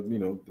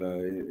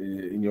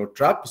 in your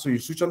trap. So you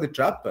switch on the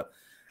trap,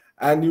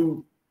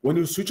 and when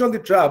you switch on the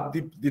trap,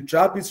 the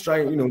trap is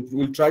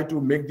will try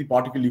to make the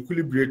particle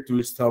equilibrate to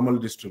its thermal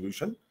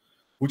distribution,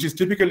 which is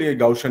typically a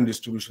Gaussian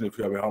distribution if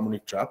you have a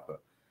harmonic trap.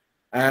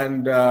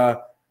 And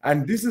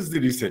this is the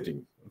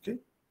resetting, okay?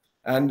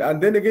 And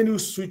then again you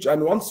switch,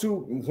 and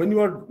when you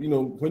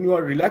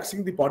are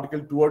relaxing the particle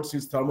towards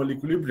its thermal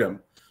equilibrium,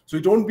 so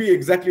it won't be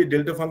exactly a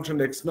delta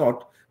function x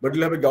naught, but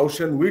you'll have a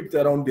Gaussian width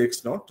around the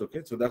x naught,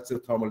 okay? So that's the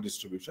thermal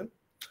distribution.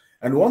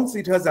 And once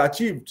it has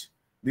achieved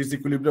this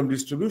equilibrium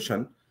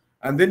distribution,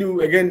 and then you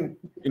again,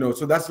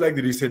 so that's like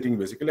the resetting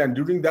basically. And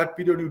during that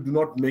period, you do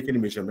not make any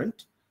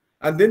measurement.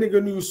 And then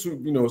again, you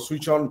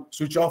switch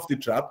off the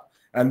trap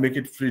and make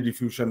it free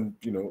diffusion,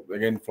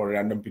 again for a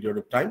random period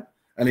of time.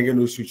 And again,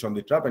 you switch on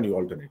the trap and you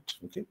alternate,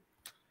 okay?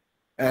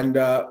 And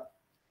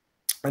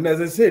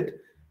as I said,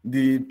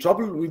 the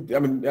trouble with,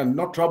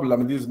 not trouble,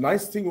 this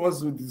nice thing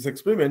was with this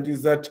experiment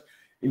is that,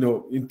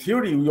 in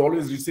theory, we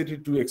always reset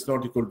it to x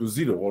naught equal to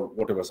 0 or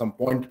whatever, some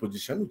point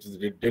position, which is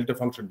a delta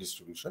function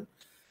distribution.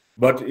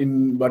 But if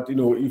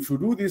you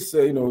do this,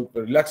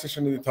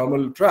 relaxation in the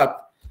thermal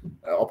trap,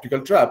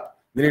 optical trap,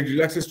 then it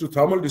relaxes to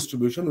thermal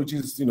distribution, which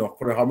is,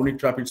 for a harmonic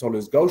trap, it's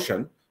always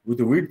Gaussian with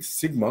a width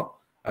sigma,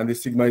 and the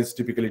sigma is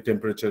typically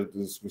temperature,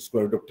 the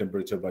square root of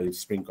temperature by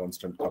spring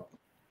constant cup.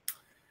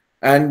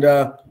 And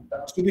so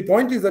the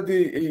point is that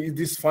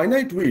this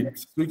finite width,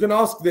 so you can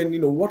ask then,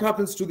 what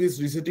happens to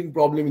this resetting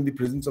problem in the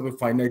presence of a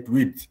finite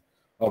width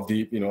of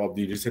the, of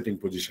the resetting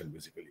position,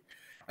 basically.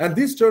 And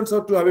this turns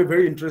out to have a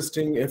very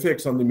interesting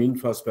effects on the mean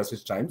first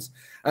passage times.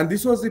 And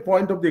this was the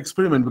point of the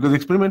experiment, because the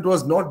experiment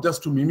was not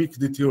just to mimic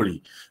the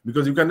theory,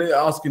 because you can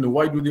ask,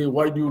 why do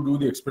you do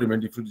the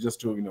experiment if you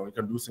just you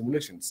can do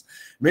simulations.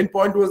 Main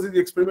point was that the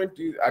experiment,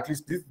 at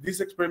least this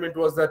experiment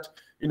was that,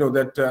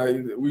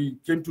 we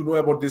came to know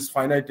about this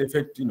finite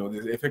effect,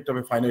 the effect of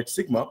a finite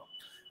sigma.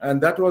 And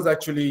that was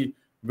actually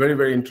very,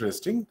 very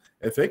interesting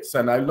effects.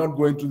 And I'll not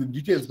go into the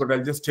details, but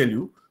I'll just tell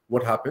you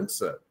what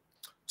happens.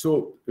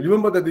 So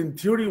remember that in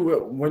theory,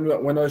 when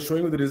I was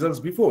showing you the results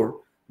before,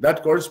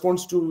 that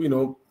corresponds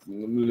to,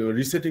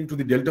 resetting to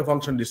the delta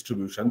function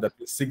distribution, that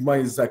sigma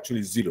is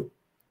actually 0.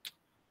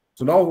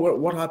 So now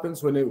what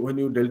happens when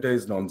your delta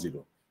is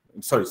non-zero?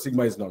 Sorry,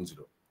 sigma is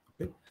non-zero.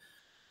 Okay.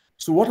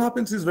 So what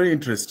happens is very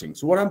interesting.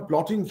 So what I'm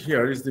plotting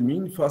here is the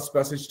mean first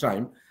passage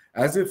time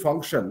as a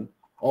function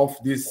of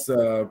this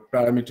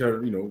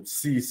parameter,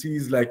 C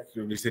is like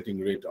resetting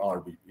rate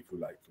R, if you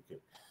like. Okay,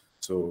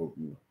 so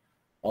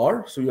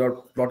R, so you are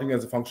plotting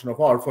as a function of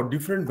R for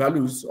different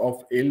values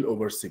of L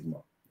over sigma.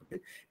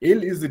 Okay,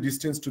 L is the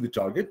distance to the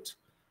target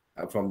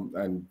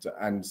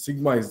and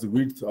sigma is the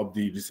width of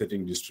the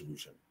resetting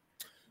distribution.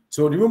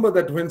 So remember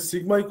that when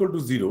sigma equal to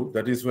 0,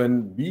 that is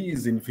when B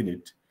is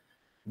infinite,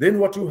 then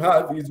what you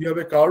have is you have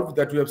a curve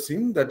that we have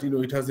seen that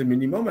it has a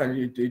minimum and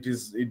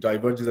it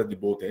diverges at the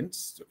both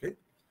ends. Okay,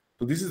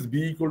 so this is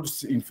B equal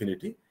to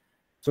infinity.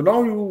 So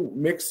now you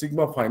make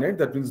sigma finite.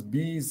 That means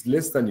B is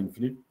less than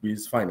infinite. B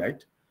is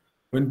finite.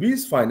 When B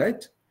is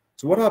finite,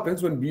 so what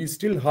happens when B is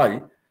still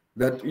high?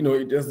 That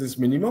it has this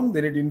minimum,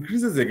 then it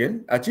increases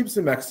again, achieves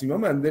a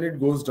maximum, and then it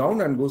goes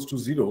down and goes to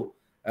 0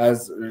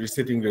 as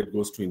resetting rate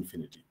goes to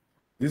infinity.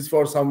 This is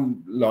for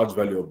some large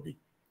value of B.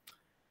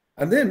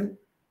 And then,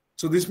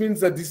 so this means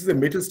that this is a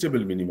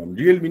metastable minimum.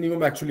 Real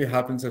minimum actually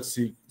happens at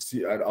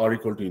at R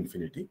equal to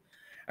infinity.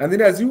 And then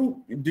as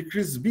you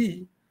decrease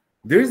B,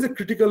 there is a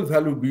critical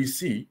value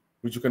BC,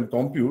 which you can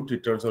compute.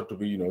 It turns out to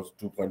be,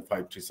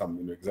 2.53,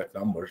 some exact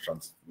number,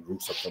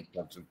 roots of some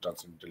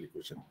transcendental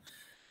equation.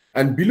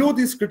 And below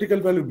this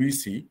critical value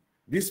BC,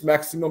 this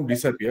maximum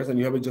disappears and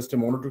you have just a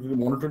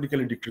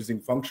monotonically decreasing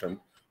function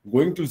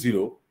going to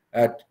 0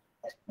 at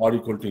R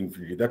equal to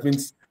infinity. That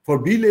means for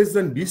B less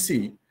than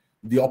BC,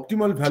 the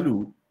optimal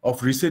value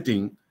of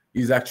resetting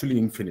is actually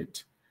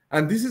infinite.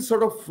 And this is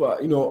sort of,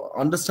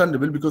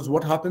 understandable, because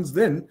what happens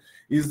then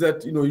is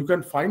that, you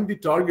can find the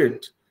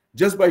target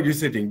just by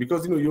resetting,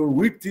 because, your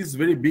width is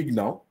very big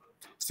now.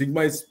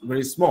 Sigma is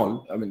very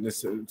small. I mean,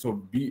 so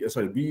B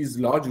is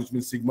large, which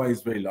means sigma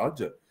is very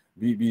large.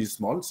 B is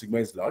small, sigma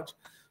is large.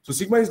 So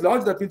sigma is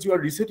large, that means you are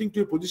resetting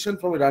to a position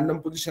from a random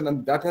position,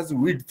 and that has a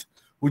width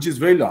which is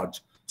very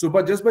large. So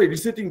but just by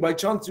resetting, by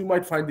chance, you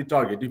might find the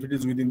target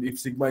if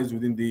sigma is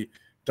within the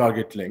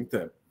target length.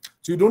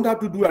 So you don't have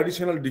to do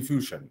additional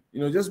diffusion.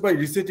 Just by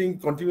resetting,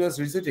 continuous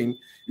resetting,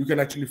 you can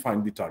actually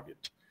find the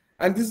target.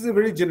 And this is a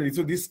very generic.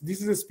 So this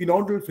is a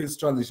spin-ordered phase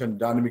transition,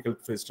 dynamical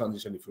phase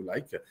transition, if you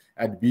like,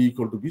 at B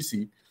equal to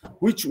BC,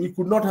 which we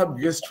could not have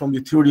guessed from the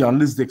theory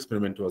unless the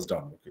experiment was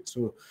done. Okay,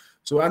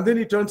 so and then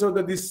it turns out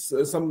that this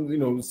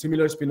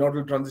similar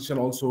spin-ordered transition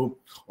also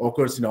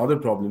occurs in other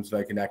problems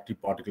like in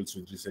active particles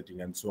with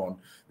resetting and so on.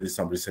 There's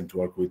some recent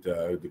work with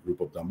the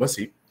group of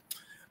Dambasi.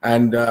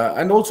 And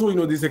also,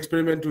 this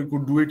experiment, we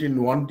could do it in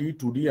 1D,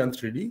 2D, and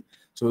 3D.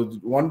 So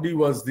 1D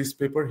was this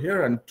paper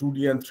here, and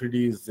 2D and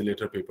 3D is the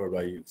later paper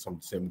by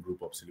some same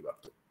group of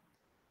Silibato.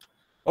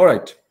 All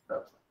right.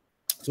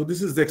 So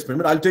this is the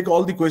experiment. I'll take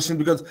all the questions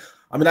because,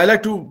 I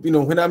like to,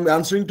 when I'm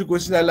answering to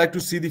questions, I like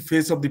to see the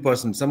face of the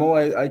person. Somehow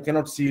I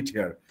cannot see it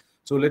here.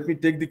 So let me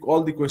take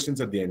all the questions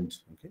at the end.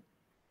 Okay.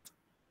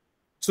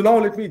 So now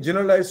let me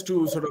generalize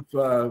to sort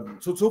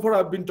of, so far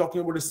I've been talking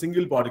about a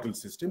single particle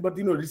system, but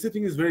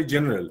resetting is very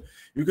general.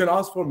 You can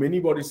ask for many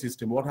body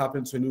system. What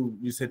happens when you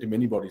reset a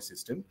many body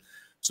system?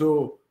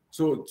 So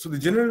the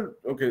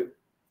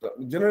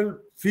general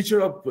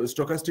feature of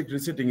stochastic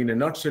resetting in a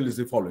nutshell is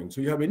the following.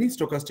 So you have any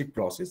stochastic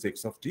process,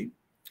 x of t,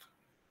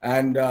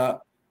 and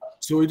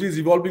so it is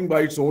evolving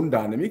by its own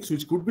dynamics,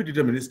 which could be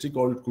deterministic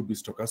or it could be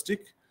stochastic,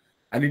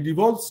 and it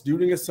evolves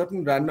during a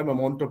certain random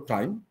amount of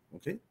time.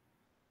 Okay.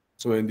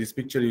 So in this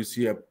picture, you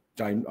see a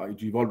time,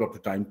 it evolved up to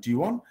time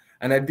t1.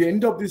 And at the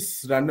end of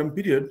this random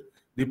period,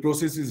 the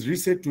process is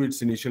reset to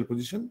its initial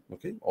position,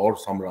 okay, or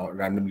some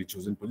randomly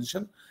chosen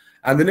position.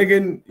 And then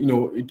again,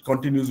 it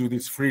continues with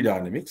its free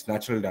dynamics,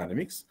 natural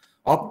dynamics,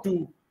 up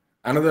to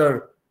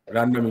another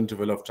random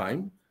interval of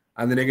time.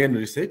 And then again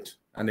reset,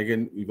 and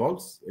again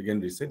evolves, again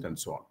reset, and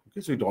so on.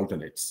 Okay, so it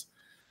alternates.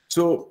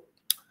 So,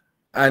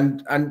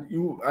 and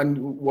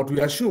what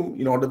we assume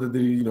in order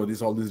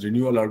that all this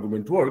renewal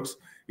argument works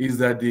is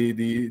that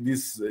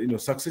these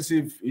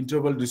successive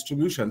interval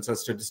distributions are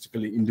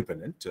statistically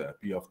independent,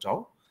 P of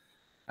tau.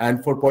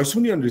 And for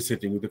Poissonian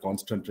resetting with a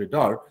constant rate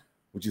R,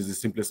 which is the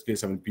simplest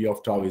case, P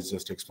of tau is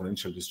just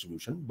exponential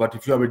distribution. But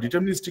if you have a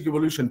deterministic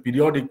evolution,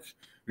 periodic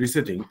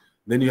resetting,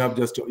 then you have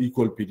just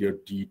equal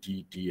period t,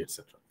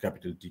 etc.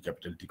 Capital T,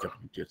 capital T,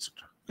 capital T, etc.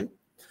 Okay.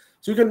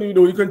 So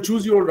you can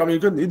choose your.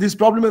 This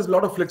problem has a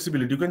lot of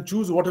flexibility. You can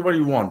choose whatever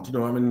you want.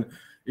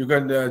 You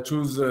can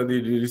choose the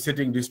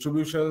resetting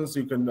distributions.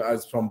 You can,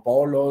 as from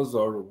power laws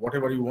or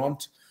whatever you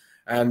want.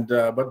 And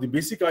but the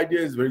basic idea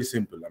is very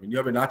simple. You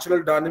have a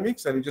natural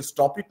dynamics, and you just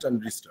stop it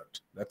and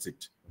restart. That's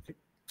it. Okay.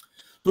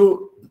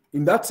 So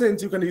in that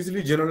sense, you can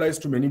easily generalize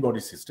to many body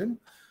system.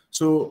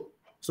 So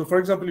for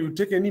example, you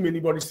take any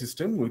many body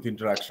system with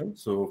interaction.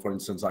 So for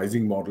instance,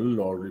 Ising model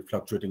or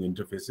fluctuating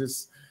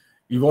interfaces,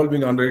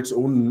 evolving under its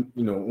own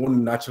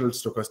own natural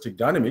stochastic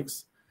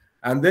dynamics,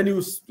 and then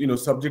you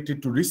subject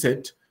it to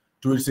reset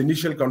to its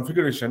initial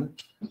configuration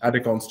at a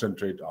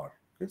constant rate R.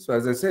 Okay? So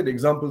as I said,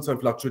 examples are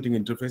fluctuating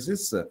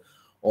interfaces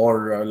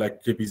or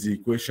like KPZ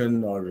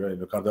equation or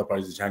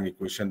Kardashev-Chang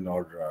equation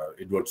or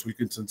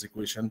Edwards-Wilkinson's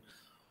equation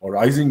or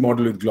Ising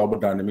model with global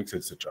dynamics,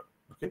 etc.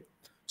 Okay.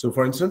 So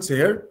for instance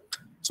here,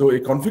 so a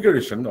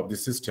configuration of the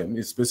system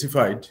is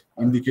specified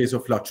in the case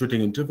of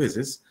fluctuating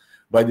interfaces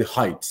by the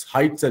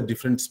heights at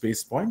different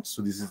space points.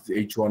 So this is the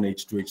H1,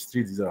 H2, H3.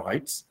 These are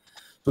heights.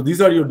 So these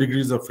are your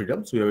degrees of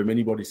freedom. So you have a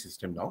many body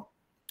system now.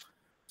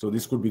 So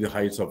this could be the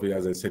heights of,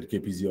 as I said,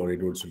 KPZ or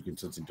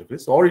Edwards-Wilkinson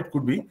interface, or it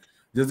could be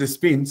just the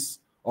spins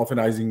of an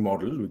Ising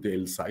model with the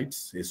L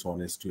sides,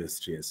 S1, S2,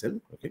 S3, SL.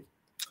 Okay.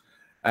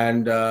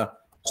 And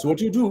so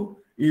what you do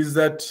is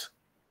that,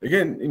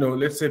 again,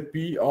 let's say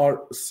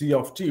PRC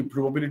of T,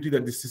 probability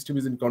that the system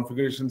is in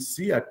configuration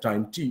C at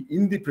time T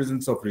in the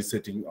presence of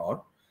resetting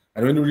R.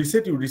 And when you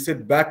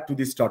reset back to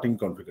the starting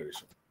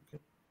configuration.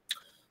 Okay.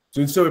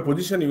 So instead of a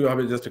position, you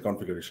have just a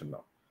configuration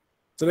now.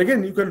 So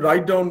again, you can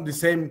write down the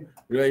same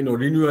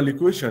renewal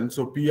equation.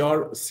 So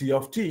PRC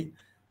of T.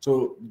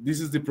 So this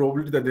is the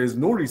probability that there is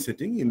no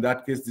resetting. In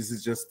that case, this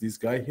is just this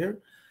guy here.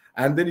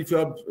 And then if you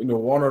have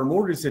one or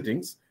more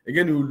resettings,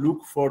 again, you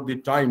look for the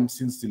time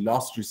since the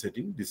last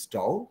resetting, this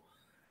tau.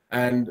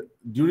 And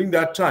during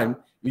that time,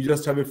 you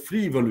just have a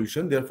free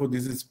evolution. Therefore,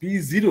 this is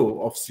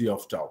P0 of C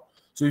of tau.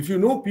 So if you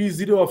know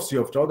P0 of C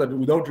of tau, that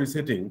without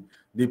resetting,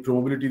 the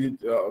probability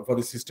for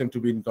the system to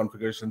be in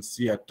configuration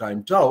C at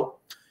time tau,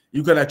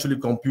 you can actually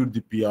compute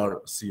the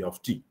PRC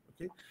of T.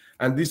 Okay,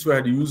 and this we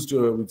had used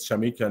with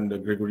Shamik and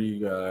Gregory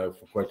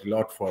for quite a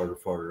lot for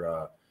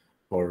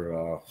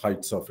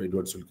heights of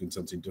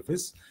Edwards-Wilkinson's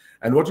interface.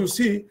 And what you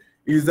see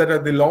is that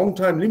at the long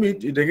time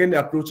limit, it again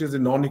approaches a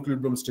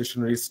non-equilibrium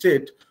stationary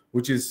state,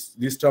 which is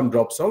this term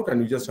drops out,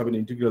 and you just have an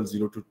integral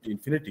 0 to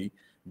infinity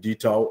d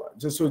tau.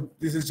 So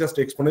this is just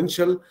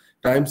exponential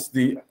times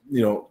the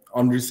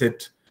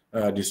unreset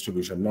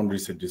distribution,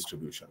 non-reset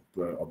distribution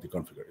of the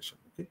configuration.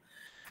 Okay,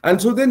 and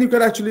so then you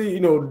can actually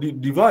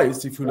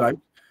devise, if you like,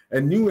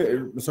 a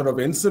new sort of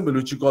ensemble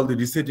which you call the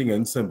resetting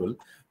ensemble.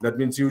 That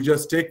means you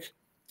just take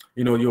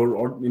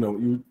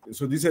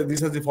so this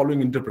has the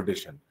following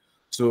interpretation.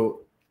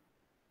 So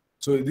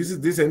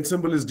this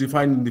ensemble is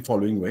defined in the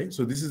following way.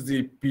 So this is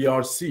the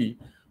PRC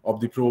of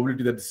the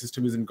probability that the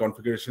system is in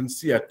configuration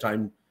C at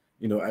time,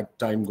 at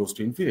time goes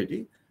to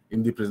infinity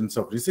in the presence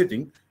of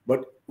resetting.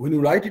 But when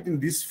you write it in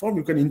this form,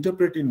 you can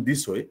interpret it in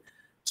this way.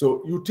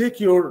 So you take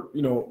your,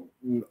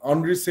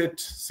 unreset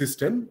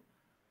system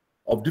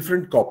of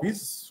different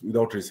copies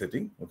without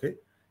resetting, okay?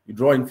 You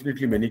draw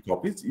infinitely many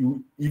copies.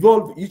 You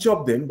evolve each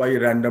of them by a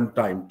random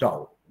time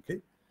tau,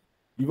 okay?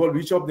 Evolve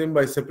each of them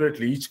by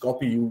separately. Each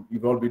copy, you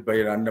evolve it by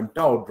a random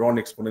tau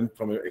drawn from an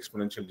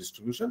exponential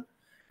distribution.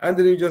 And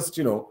then you just,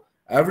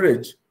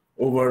 average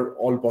over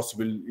all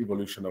possible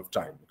evolution of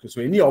time. Okay,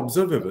 so any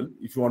observable,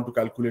 if you want to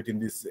calculate in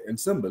this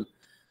ensemble,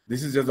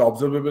 this is just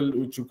observable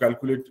which you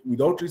calculate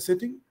without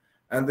resetting,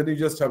 and then you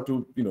just have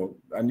to,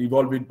 and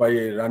evolve it by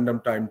a random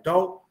time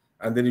tau,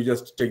 and then you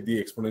just take the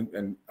exponent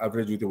and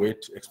average with the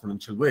weight,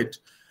 exponential weight,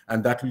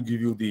 and that will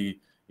give you the,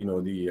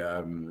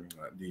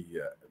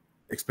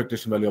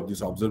 expectation value of this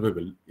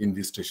observable in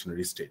this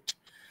stationary state.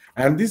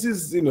 And this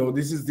is,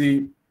 this is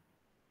the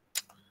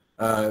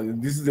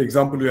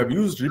example we have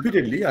used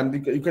repeatedly, and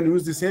you can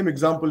use the same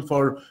example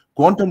for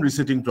quantum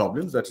resetting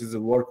problems. That is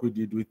the work we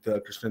did with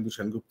Krishnendu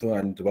Sengupta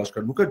and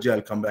Bhaskar Mukherjee.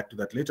 I'll come back to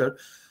that later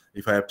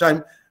if I have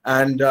time.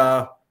 And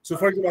so,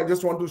 for example, I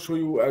just want to show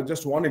you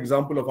just one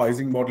example of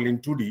Ising model in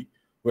 2D,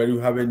 where you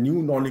have a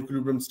new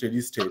non-equilibrium steady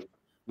state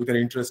with an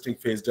interesting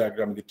phase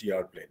diagram in the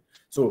TR plane.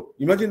 So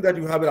imagine that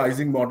you have an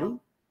Ising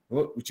model,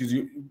 which is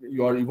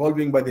you are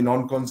evolving by the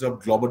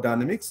non-conserved global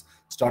dynamics,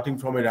 starting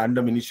from a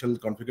random initial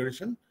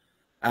configuration.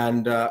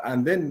 And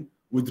then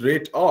with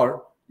rate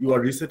R, you are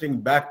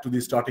resetting back to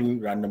the starting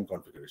random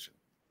configuration.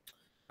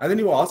 And then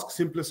you ask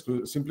simplest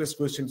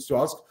questions to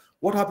ask,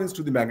 what happens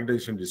to the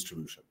magnetization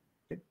distribution?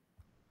 Okay.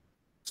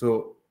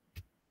 So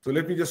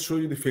let me just show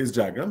you the phase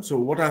diagram. So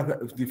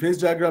the phase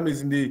diagram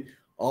is in the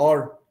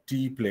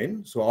RT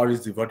plane. So R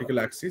is the vertical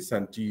axis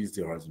and T is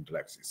the horizontal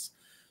axis.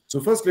 So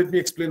first, let me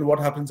explain what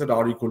happens at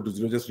R equal to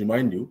 0. Just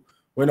remind you.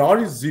 When R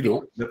is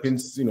 0, that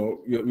means,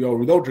 you are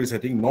without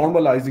resetting,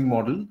 normalizing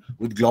model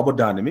with global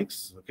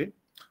dynamics, okay,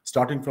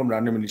 starting from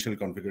random initial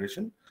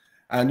configuration.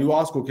 And you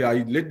ask, okay,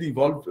 I let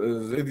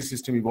the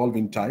system evolve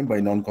in time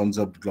by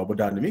non-conserved global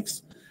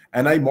dynamics,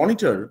 and I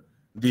monitor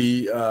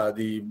the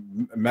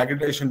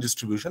magnetization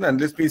distribution.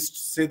 And let me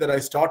say that I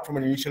start from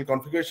an initial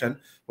configuration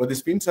where the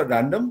spins are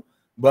random,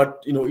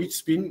 but, each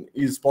spin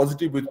is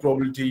positive with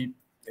probability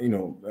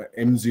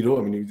M0,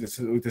 I mean,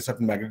 with a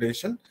certain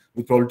magnetization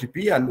with probability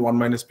P, and 1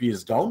 minus P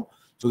is down.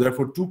 So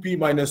therefore, 2P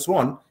minus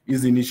 1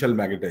 is the initial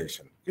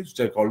magnetization, okay, which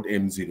are called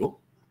M0.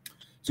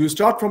 So you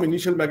start from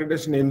initial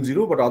magnetization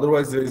M0, but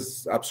otherwise there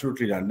is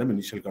absolutely random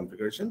initial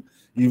configuration.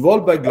 You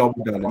evolve by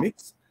global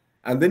dynamics,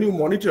 and then you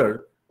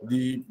monitor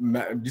the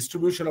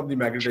distribution of the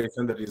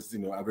magnetization, that is,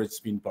 average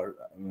spin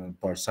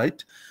per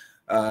site.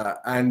 You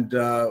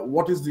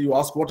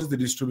ask what is the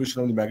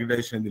distribution of the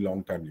magnetization in the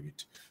long time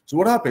limit. So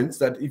what happens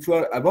that if you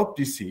are above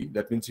TC,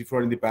 that means if you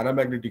are in the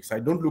paramagnetic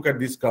side, don't look at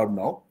this curve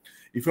now.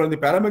 If you are on the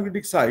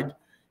paramagnetic side,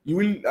 you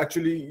will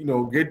actually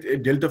get a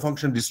delta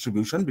function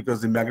distribution because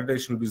the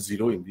magnetization will be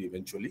 0 in the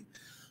eventually.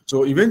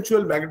 So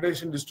eventual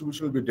magnetization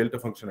distribution will be delta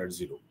function at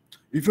 0.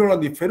 If you are on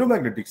the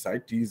ferromagnetic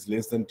side, T is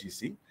less than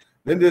TC,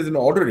 then there is an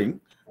ordering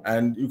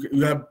And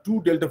you have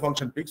two delta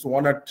function peaks,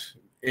 one at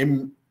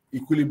m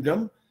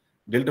equilibrium,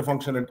 delta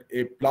function at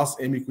a plus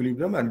m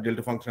equilibrium, and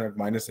delta function at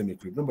minus m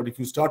equilibrium. But if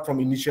you start from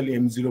initially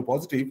m0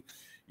 positive,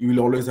 you will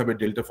always have a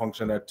delta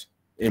function at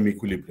m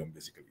equilibrium,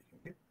 basically.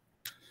 Okay?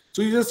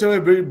 So you just have a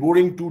very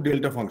boring two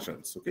delta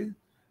functions. Okay,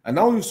 and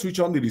now you switch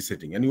on the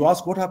resetting, and you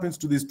ask what happens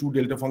to these two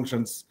delta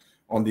functions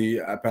on the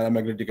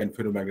paramagnetic and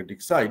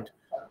ferromagnetic side.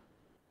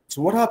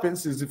 So what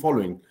happens is the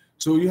following.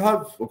 So you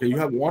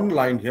have one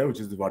line here, which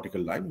is the vertical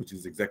line, which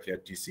is exactly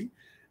at TC.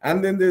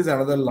 And then there's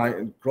another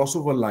line,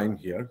 crossover line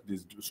here,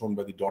 this is shown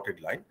by the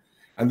dotted line.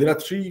 And there are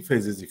three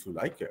phases, if you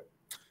like. Here.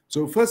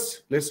 So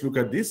first, let's look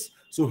at this.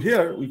 So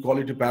here, we call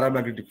it a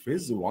paramagnetic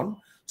phase, 1.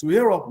 So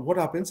here, what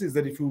happens is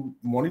that if you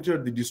monitor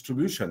the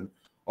distribution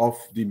of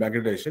the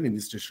magnetization in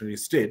the stationary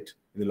state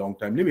in the long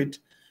time limit,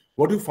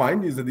 what you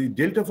find is that the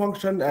delta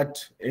function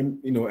at m,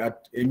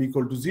 at m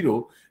equal to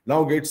 0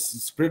 now gets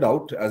spread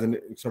out as a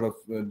sort of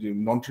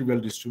non-trivial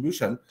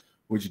distribution,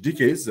 which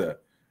decays. So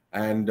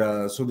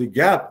the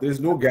gap, there is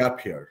no gap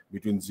here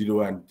between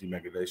 0 and the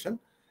magnetization.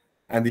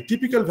 And the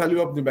typical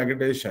value of the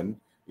magnetization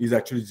is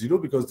actually 0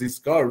 because this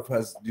curve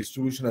has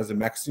distribution as a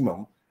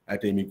maximum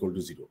at m equal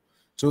to 0.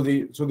 So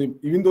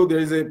even though there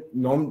is a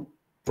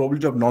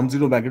probability of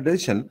non-zero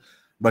magnetization,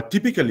 but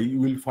typically you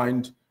will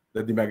find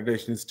that the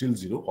magnetization is still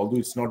 0, although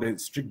it's not a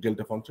strict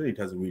delta function, it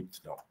has a width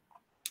now.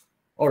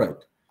 All right.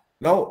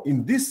 Now,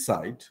 in this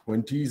side,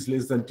 when T is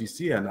less than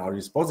Tc and R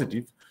is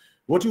positive,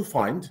 what you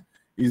find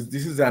is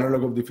this is the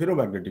analog of the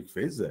ferromagnetic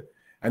phase.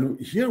 And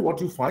here what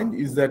you find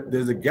is that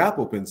there's a gap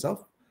opens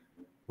up.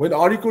 When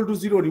R equal to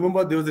 0,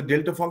 remember there was a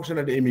delta function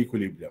at m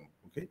equilibrium.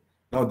 Okay.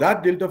 Now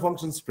that delta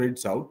function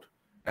spreads out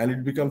and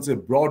it becomes a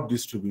broad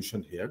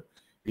distribution here.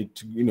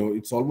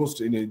 It's almost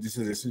this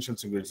is essential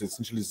singular, it's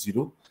essentially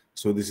 0.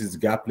 So this is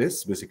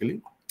gapless,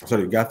 basically.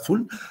 Sorry,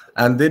 gapful.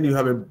 And then you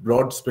have a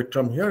broad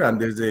spectrum here,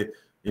 and there's a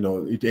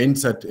it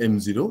ends at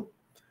m0.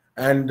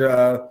 And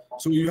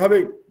so you have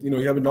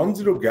a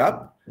non-zero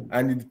gap,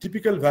 and in the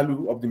typical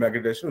value of the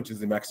magnetization, which is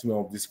the maximum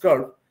of this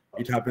curve,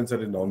 it happens at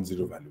a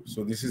non-zero value.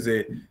 So this is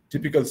a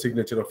typical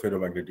signature of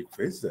ferromagnetic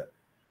phase.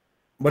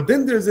 But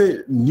then there's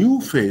a new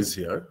phase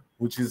here,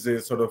 which is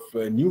a sort of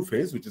a new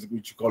phase, which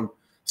you call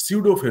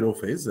pseudo-ferro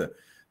phase.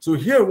 So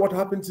here what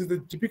happens is the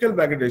typical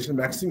magnetization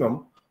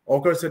maximum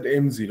occurs at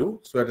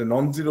m0, so at a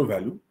non-zero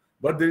value,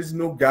 but there is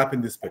no gap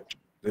in the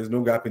spectrum. There is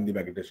no gap in the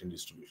magnetization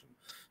distribution.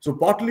 So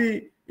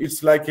partly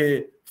it's like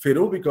a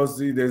ferro because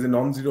there's a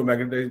non-zero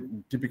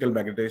typical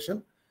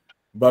magnetization,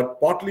 but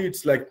partly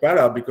it's like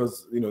para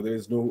because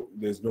there's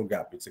no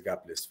gap. It's a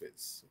gapless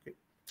phase. Okay.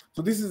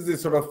 So this is the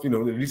sort of the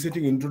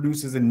resetting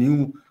introduces a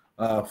new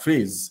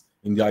phase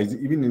in the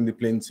even in the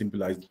plain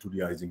simple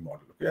 2D Ising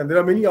model. Okay, and there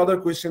are many other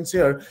questions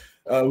here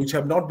which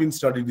have not been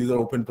studied. These are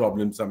open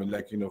problems. I mean,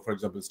 like for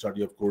example,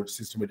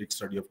 systematic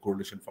study of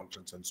correlation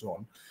functions and so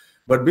on.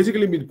 But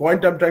basically, the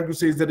point I'm trying to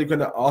say is that you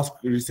can ask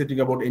resetting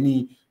about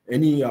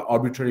any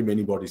arbitrary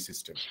many-body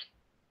system.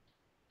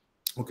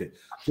 Okay,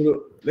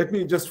 so let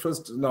me just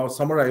first now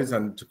summarize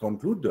and to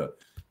conclude.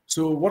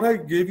 So what I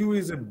gave you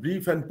is a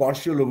brief and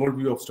partial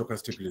overview of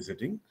stochastic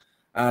resetting.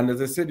 And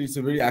as I said, it's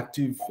a very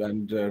active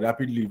and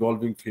rapidly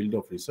evolving field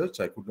of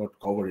research. I could not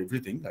cover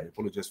everything. I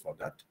apologize for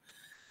that.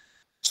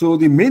 So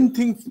the main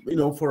thing,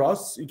 for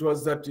us, it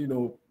was that,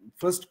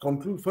 first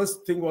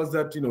thing was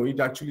that, it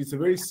actually is a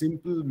very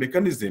simple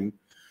mechanism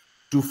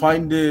to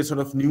find a sort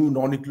of new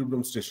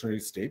non-equilibrium stationary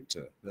state.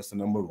 That's the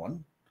number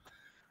one.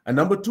 And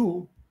number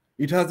two,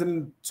 it has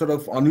a sort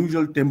of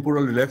unusual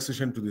temporal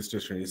relaxation to the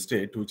stationary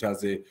state, which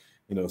has a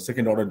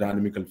second order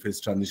dynamical phase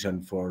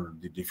transition for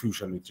the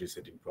diffusion with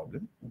resetting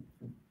problem.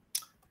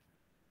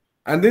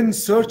 And then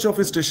search of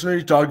a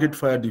stationary target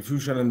for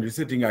diffusion and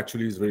resetting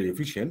actually is very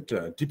efficient.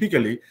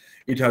 Typically,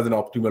 it has an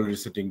optimal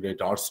resetting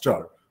rate R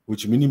star,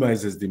 which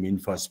minimizes the mean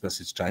first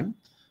passage time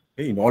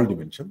in all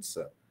dimensions.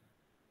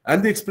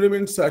 And the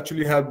experiments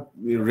actually have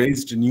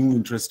raised new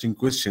interesting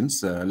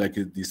questions like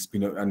this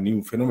and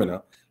new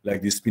phenomena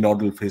like the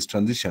spinodal phase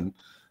transition,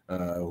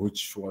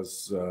 which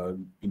was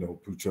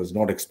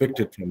not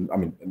expected from,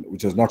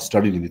 which was not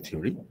studied in the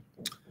theory.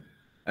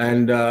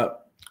 And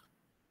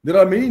there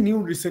are many new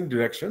recent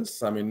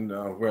directions,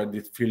 where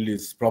the field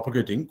is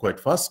propagating quite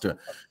fast.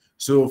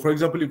 So, for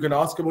example, you can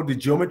ask about the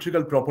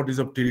geometrical properties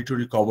of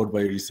territory covered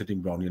by a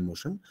resetting Brownian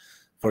motion.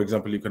 For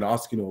example, you can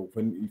ask,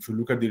 if you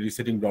look at the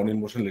resetting Brownian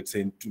motion, let's say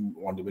in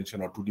one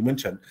dimension or two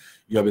dimension,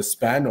 you have a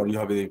span or you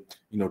have a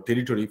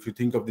territory. If you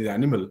think of the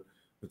animal,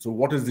 so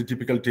what is the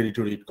typical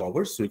territory it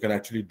covers? So you can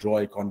actually draw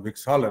a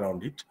convex hull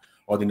around it,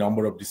 or the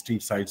number of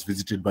distinct sites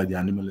visited by the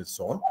animal and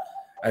so on.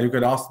 And you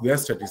can ask their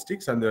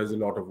statistics, and there's a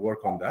lot of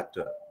work on that.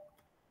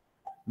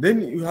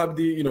 Then you have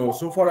the,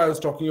 so far I was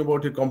talking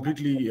about a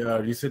completely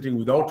resetting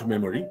without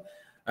memory,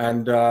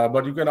 and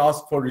but you can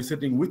ask for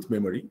resetting with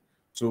memory.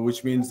 So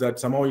which means that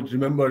somehow it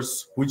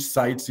remembers which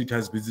sites it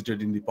has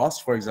visited in the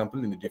past, for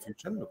example, in the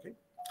diffusion. Okay.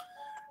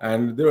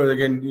 And there are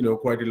again,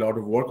 quite a lot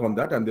of work on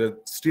that, and there are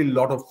still a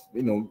lot of,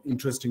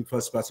 interesting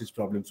first passage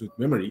problems with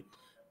memory,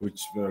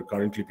 which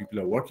currently people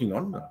are working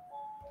on.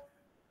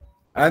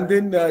 And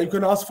then you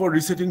can ask for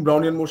resetting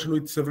Brownian motion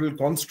with several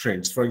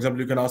constraints. For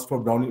example, you can ask for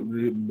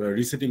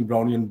resetting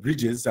Brownian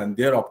bridges and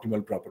their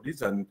optimal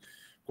properties, and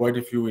quite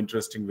a few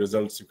interesting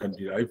results you can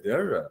derive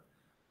there.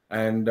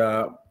 And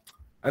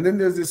then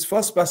there's this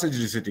first passage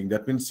resetting.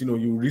 That means,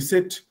 you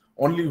reset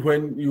only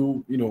when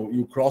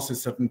you cross a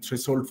certain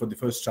threshold for the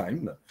first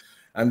time.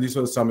 And this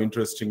was some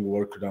interesting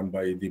work done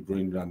by De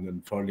Bruyn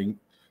and Furling.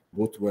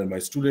 Both were my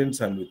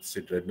students, and with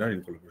Sid Redner,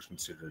 in collaboration with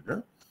Sid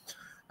Redner.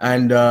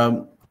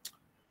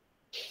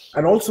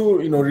 And also,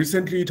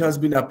 recently it has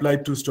been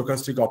applied to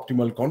stochastic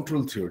optimal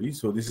control theory.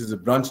 So this is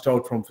branched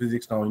out from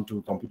physics now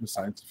into computer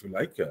science, if you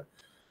like.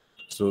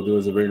 So there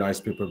was a very nice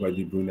paper by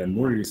De Bruyn and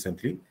Mori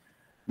recently.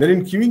 Then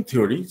in queuing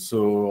theory,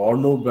 so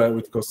Orno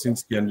with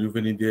Kosinski and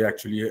Ruveni, they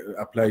actually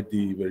applied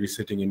the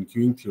resetting in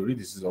queuing theory.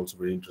 This is also a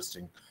very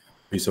interesting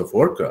piece of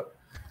work.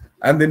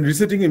 And then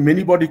resetting in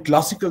many-body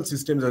classical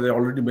systems, as I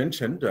already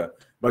mentioned,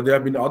 but there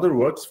have been other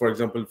works, for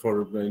example,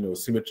 for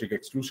symmetric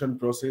exclusion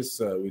process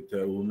with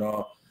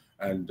Urna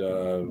and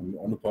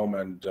Anupam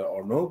and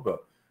Arnob,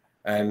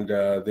 and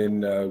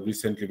then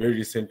very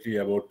recently,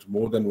 about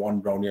more than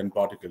one Brownian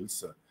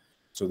particles.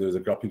 So there's a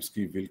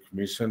Grapevsky-Wilk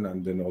mission,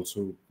 and then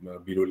also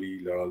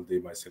Biroli,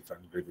 Laralde, myself,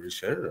 and Gregory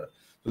Scher.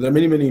 So there are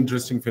many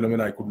interesting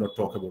phenomena. I could not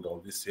talk about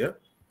all this here.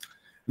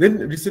 Then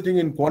resetting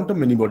in quantum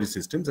many-body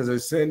systems. As I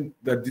said,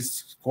 that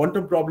this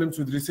quantum problems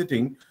with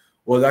resetting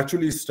was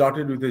actually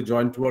started with a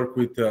joint work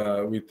with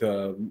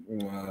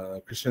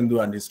Krishnendu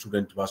and his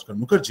student Bhaskar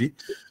Mukherjee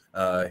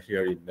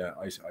here in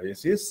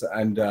ISS,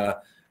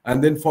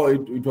 and then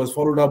it was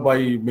followed up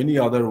by many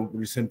other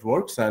recent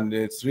works, and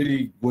it's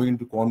really going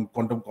into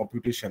quantum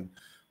computation,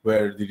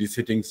 where the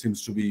resetting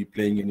seems to be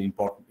playing an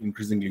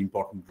increasingly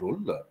important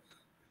role,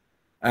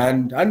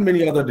 and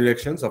many other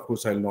directions. Of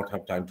course, I'll not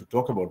have time to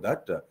talk about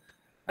that.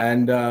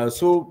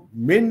 So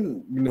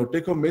main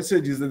take-home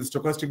message is that the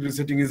stochastic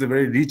resetting is a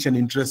very rich and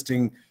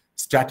interesting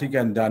static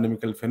and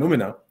dynamical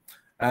phenomena,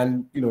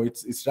 and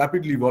it's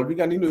rapidly evolving.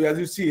 And as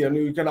you see,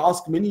 you can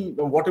ask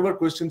whatever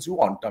questions you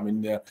want.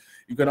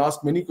 You can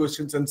ask many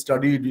questions and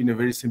study it in a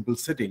very simple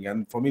setting.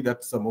 And for me,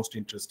 that's the most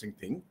interesting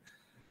thing.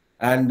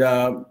 And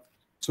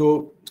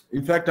so,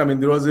 in fact,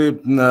 there was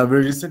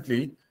very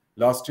recently,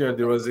 last year,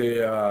 there was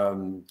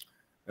a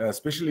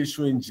special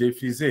issue in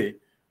JPhysics,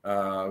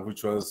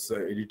 which was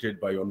edited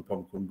by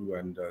Anupam Kundu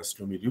and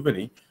Shlomi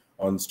Ruveni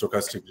on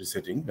stochastic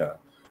resetting.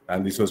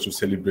 And this was to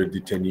celebrate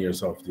the 10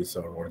 years of this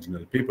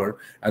original paper.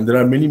 And there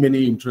are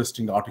many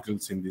interesting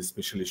articles in this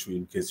special issue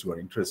in case you are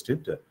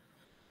interested.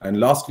 And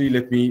lastly,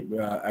 let me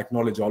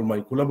acknowledge all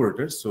my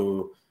collaborators.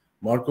 So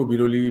Marco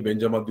Biroli,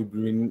 Benjamin De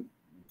Bruyn,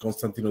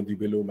 Constantino Di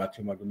Bello,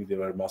 Matthew Magoni, they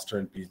were master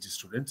and PhD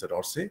students at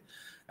Orsay.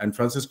 And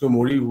Francisco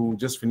Mori, who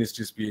just finished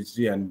his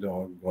PhD and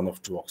gone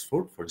off to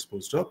Oxford for his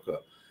postdoc.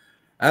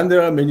 And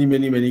there are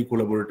many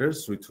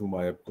collaborators with whom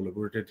I have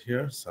collaborated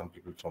here, some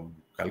people from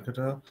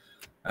Calcutta.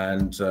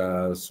 And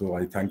so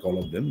I thank all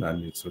of them.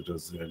 And it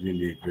was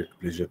really a great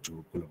pleasure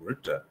to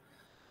collaborate.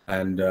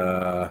 And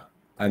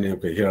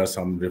okay, here are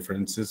some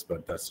references,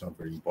 but that's not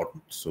very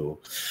important. So,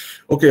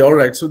 okay, all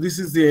right. So this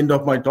is the end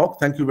of my talk.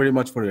 Thank you very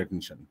much for your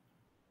attention.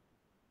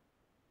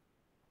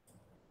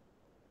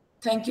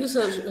 Thank you,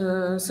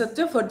 Sir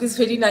Satya, for this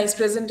very nice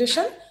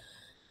presentation.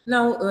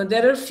 Now,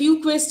 there are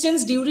few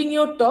questions during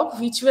your talk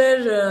which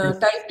were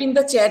typed in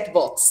the chat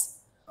box.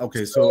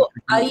 Okay, so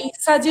I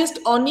suggest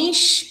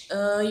Anish,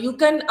 you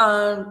can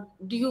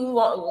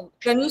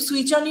can you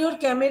switch on your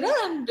camera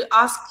and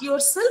ask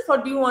yourself, or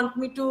do you want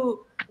me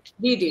to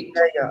read it?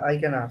 Yeah, I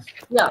can ask.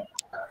 Yeah,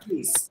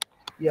 please.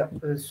 Yeah,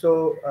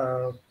 so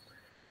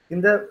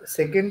in the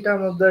second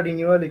term of the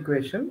renewal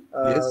equation,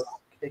 yes.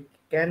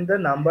 Can the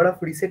number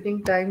of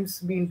resetting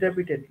times be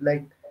interpreted?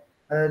 Like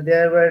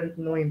there were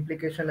no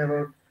implication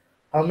about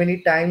how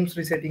many times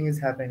resetting is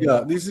happening.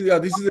 Yeah, this is a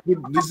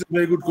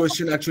very good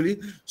question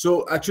actually.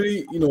 So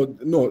actually, no,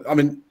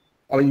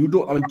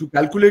 to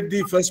calculate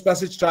the first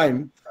passage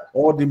time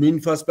or the mean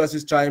first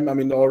passage time,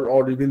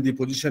 or even the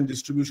position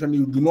distribution,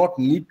 you do not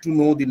need to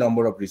know the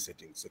number of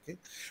resettings, okay?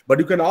 But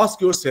you can ask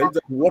yourself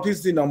that what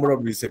is the number of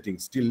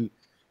resettings till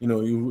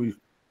you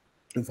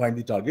find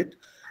the target.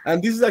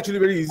 And this is actually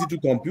very easy to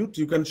compute.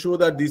 You can show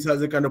that this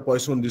has a kind of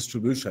Poisson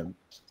distribution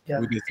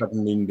with a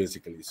certain mean,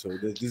 basically. So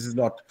this is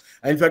not.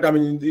 In fact,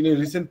 in a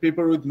recent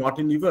paper with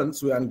Martin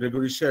Evans and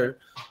Gregory Scher,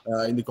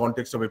 in the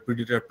context of a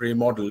predator-prey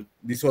model,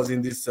 this was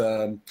in this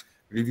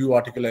review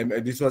article.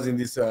 This was in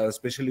this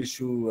special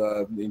issue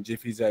in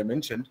JPhysics I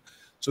mentioned.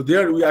 So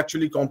there we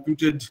actually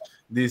computed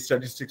the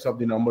statistics of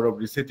the number of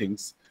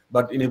resettings,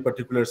 but in a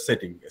particular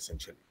setting,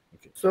 essentially.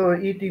 Okay. So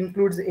it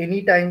includes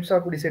any times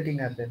of resetting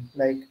happen.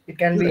 Like it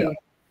can be.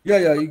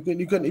 Yeah.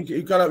 You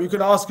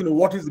can ask,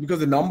 what is,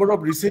 because the number of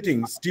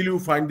resettings till you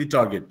find the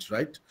target,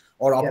 right?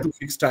 Or up to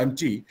fixed time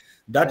t.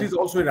 That is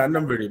also a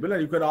random variable,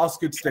 and you can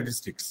ask its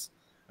statistics.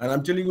 And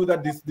I'm telling you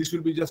that this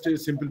will be just a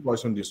simple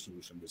Poisson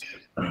distribution,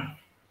 basically.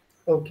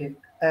 Okay,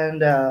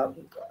 and I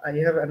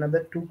have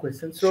another two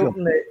questions. So,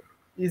 sure.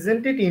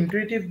 Isn't it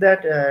intuitive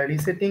that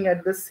resetting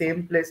at the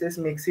same places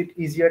makes it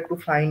easier to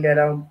find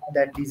around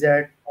that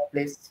desired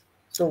place?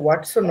 So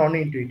what's so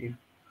non-intuitive?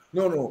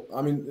 No.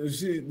 I mean, you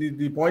see,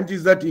 the point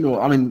is that,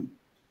 I mean,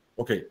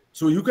 okay,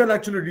 so you can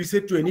actually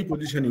reset to any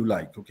position you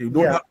like. Okay, you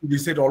don't Yeah. have to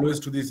reset always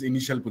to this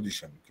initial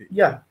position. Okay.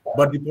 Yeah.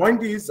 But the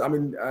point is, I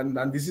mean,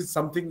 and this is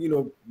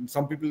something,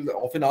 some people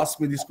often ask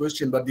me this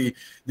question, but the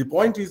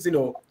point is,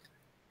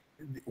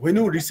 when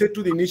you reset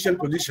to the initial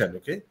position,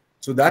 okay,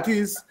 so that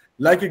is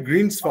like a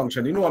Green's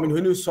function. I mean,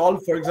 when you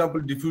solve, for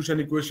example, diffusion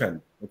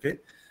equation, okay,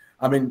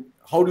 I mean,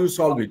 how do you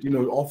solve it?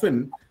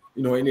 Often,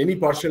 in any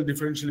partial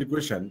differential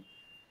equation,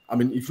 I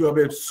mean, if you have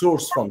a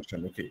source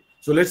function, okay.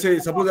 So let's say,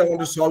 suppose I want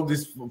to solve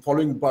this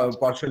following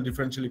partial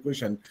differential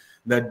equation,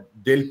 that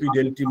del P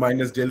del T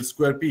minus del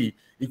square P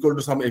equal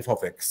to some f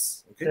of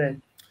x, okay. Right.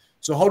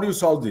 So how do you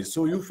solve this?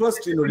 So you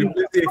first,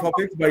 replace the f of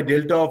x by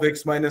delta of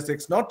x minus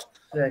x naught,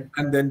 Right.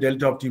 and then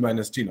delta of t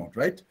minus t naught,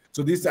 right?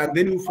 So this, and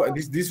then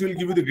this will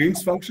give you the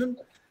Green's function.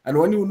 And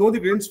when you know the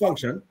Green's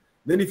function,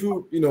 then if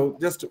you,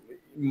 just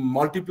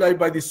multiply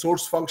by the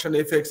source function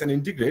fx and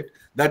integrate,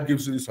 that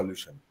gives you the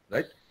solution,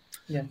 right?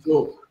 Yeah.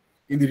 So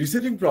in the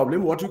resetting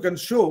problem, what you can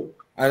show,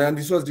 and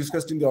this was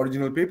discussed in the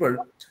original paper,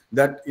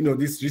 that,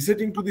 this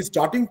resetting to the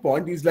starting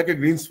point is like a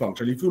Green's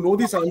function. If you know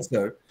this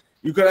answer,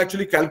 you can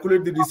actually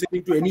calculate the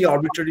resetting to any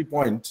arbitrary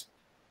point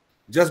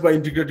just by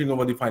integrating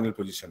over the final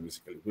position,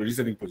 basically, the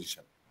resetting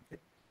position. Okay.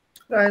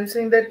 So I'm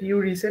saying that you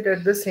reset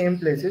at the same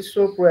places,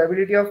 so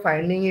probability of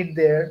finding it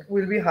there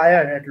will be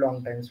higher at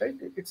long times, right?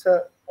 It's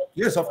a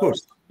Yes, of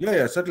course.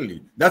 Yeah,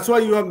 certainly. That's why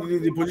you have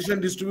the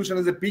position distribution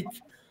as a peak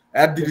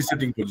at the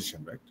resetting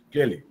position, right?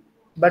 Clearly.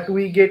 but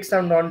we get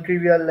some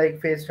non-trivial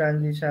like phase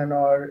transition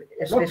or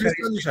Not phase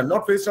transition,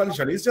 not phase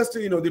transition. It's just,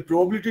 the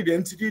probability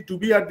density to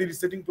be at the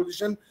resetting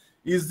position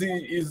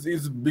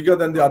is bigger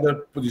than the other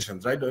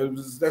positions, right?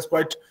 That's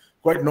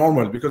quite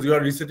normal because you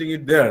are resetting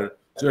it there,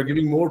 so you're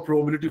giving more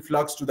probability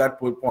flux to that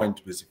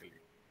point, basically.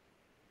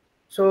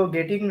 So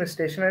getting a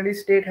stationary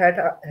state at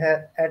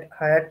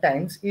higher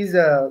times is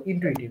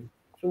intuitive.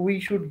 So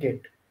we should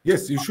get.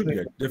 Yes, you should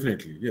get,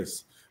 definitely,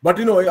 yes. But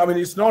I mean,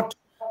 it's not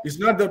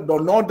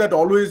that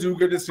always you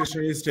get a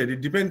stationary state.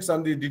 It depends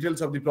on the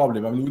details of the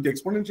problem. I mean, with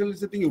exponential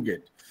resetting, you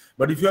get.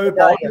 But if you have a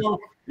power law,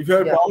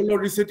 power law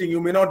resetting, you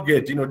may not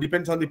get.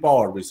 Depends on the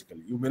power,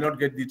 basically. You may not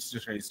get the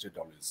stationary state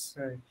always.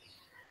 Right.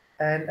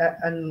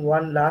 And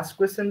one last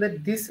question,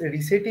 that this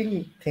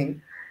resetting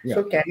thing,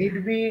 so can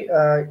it be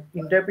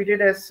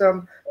interpreted as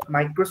some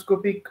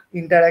microscopic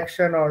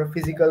interaction or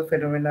physical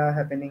phenomena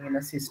happening in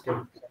a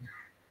system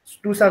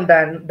to some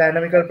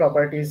dynamical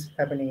properties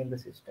happening in the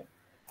system?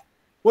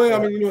 Well,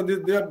 I mean,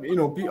 there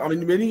are, I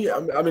mean, many,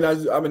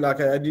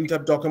 like I didn't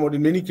have talked about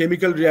in many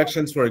chemical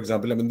reactions, for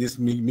example. I mean, this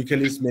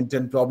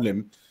Michaelis-Menten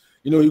problem,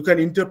 you can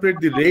interpret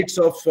the rates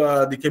of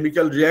the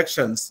chemical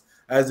reactions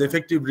as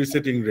effective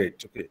resetting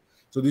rate. Okay,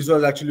 so this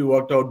was actually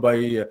worked out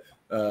by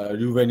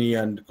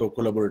Ruveni and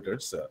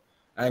collaborators.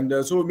 And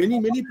so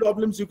many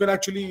problems you can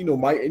actually,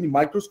 any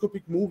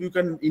microscopic move you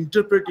can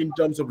interpret in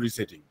terms of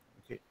resetting.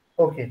 Okay.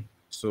 Okay.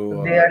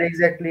 So they are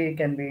exactly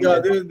can be. Yeah,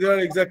 they are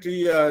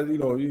exactly.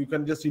 You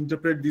can just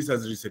interpret this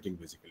as resetting,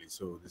 basically.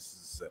 So this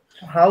is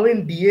how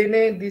in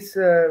DNA this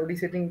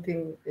resetting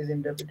thing is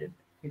interpreted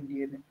in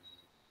DNA.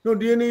 No,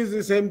 DNA is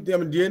the same. I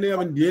mean,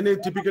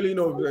 DNA typically,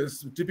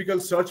 typical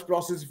search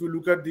process. If you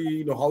look at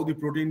the, how the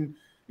protein,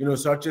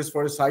 searches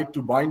for a site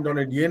to bind on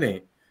a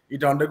DNA,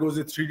 it undergoes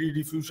a 3D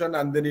diffusion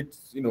and then it,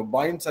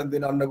 binds and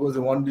then undergoes a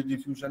 1D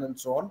diffusion and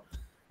so on.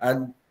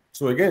 And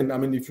so again, I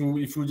mean, if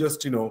you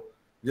just,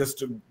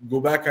 just go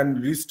back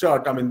and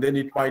restart, I mean, then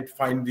it might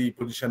find the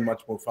position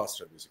much more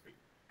faster, basically.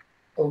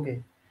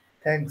 Okay.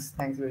 Thanks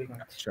very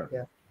much. Sure.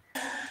 Yeah.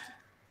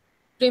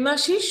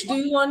 Premashish, do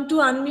you want to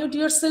unmute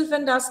yourself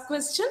and ask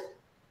question?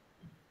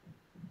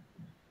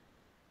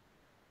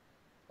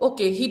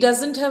 Okay, he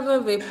doesn't have a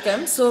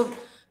webcam, so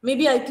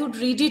maybe I could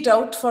read it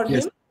out for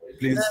him.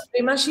 Please.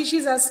 Premashish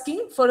is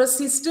asking, for a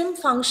system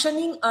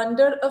functioning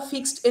under a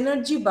fixed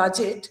energy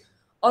budget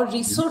or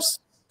resource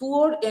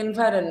poor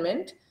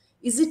environment,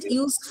 is it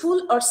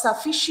useful or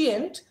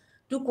sufficient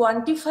to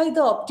quantify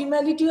the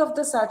optimality of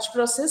the search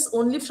process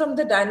only from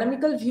the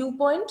dynamical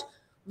viewpoint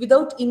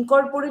without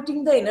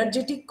incorporating the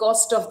energetic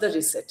cost of the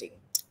resetting?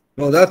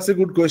 No, that's a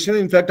good question.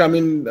 In fact, I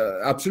mean,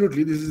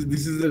 absolutely,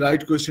 this is the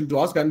right question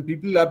to ask. And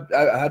people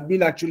have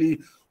been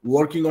actually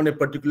working on a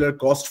particular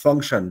cost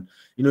function.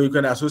 You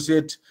can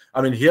associate,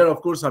 I mean, here,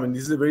 of course, I mean,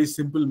 this is a very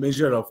simple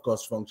measure of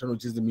cost function,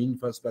 which is the mean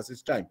first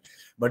passage time.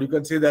 But you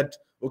can say that,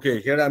 okay,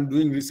 here I'm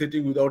doing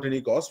resetting without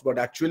any cost, but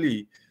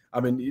actually,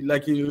 I mean,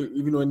 like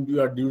even when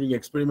you are doing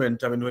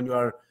experiment, I mean, when you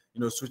are,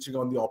 switching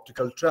on the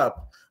optical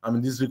trap, I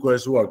mean, this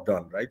requires work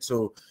done, right?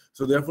 So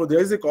therefore, there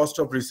is a cost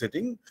of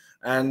resetting.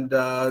 And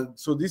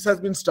so this has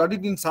been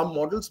studied in some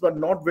models, but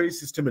not very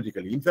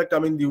systematically. In fact, I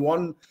mean, the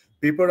one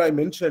paper I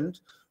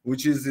mentioned,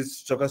 which is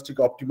this Stochastic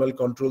Optimal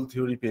Control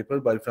Theory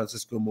paper by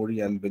Francisco Mori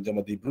and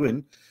Benjamin de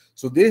Bruin.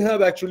 So they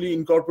have actually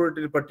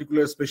incorporated a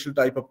particular special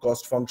type of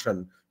cost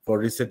function for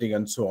resetting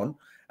and so on.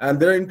 And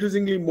there are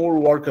increasingly more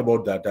work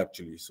about that,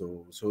 actually.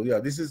 So yeah,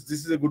 this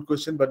is a good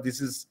question, but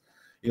this is,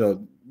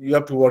 you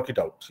have to work it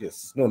out.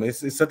 Yes. No,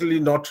 it's certainly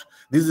not.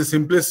 This is the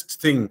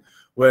simplest thing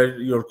where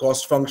your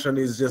cost function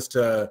is just,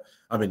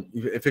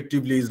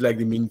 effectively is like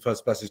the mean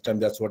first passage time.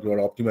 That's what you are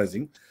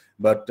optimizing.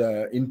 But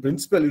in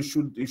principle, you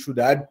should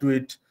add to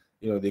it,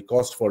 the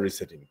cost for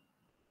resetting.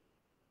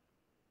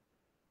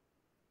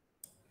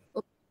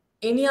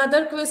 Any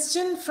other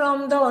question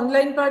from the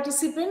online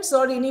participants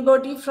or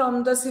anybody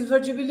from the Silver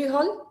Jubilee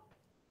Hall?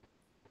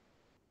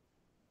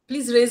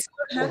 Please raise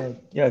your hand.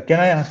 Yeah, can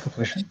I ask a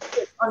question?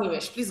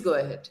 Animesh, please go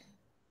ahead.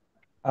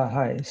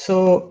 Hi.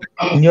 So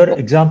in your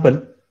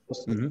example,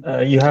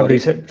 you have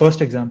reset. First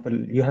example,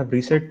 you have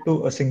reset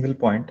to a single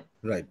point.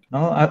 Right.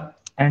 Now,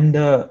 and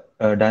the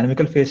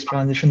dynamical phase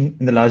transition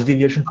in the large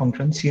deviation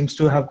function seems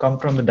to have come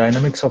from the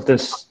dynamics of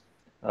this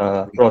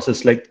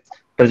process, like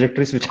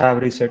trajectories which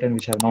have reset and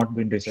which have not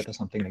been reset or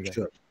something like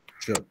that.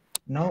 Sure.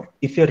 Now,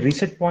 if your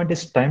reset point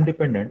is time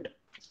dependent,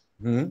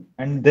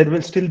 and there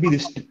will still be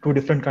these two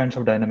different kinds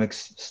of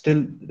dynamics,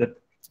 still the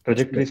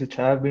trajectories which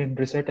have been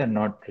reset and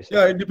not reset.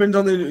 Yeah, it depends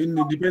on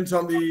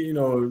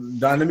the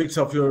dynamics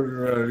of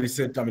your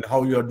reset.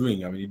 How you are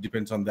doing. It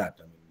depends on that.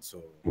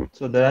 So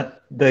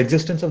that the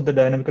existence of the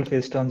dynamical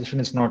phase transition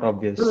is not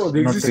obvious. No,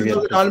 the existence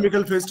of the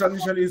dynamical phase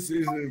transition is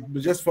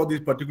just for this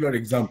particular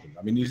example.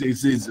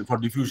 It's for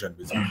diffusion,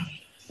 basically.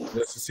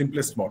 That's the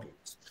simplest model.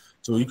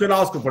 So you can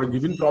ask for a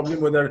given problem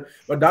whether,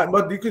 but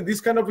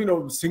this kind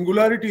of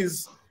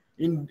singularities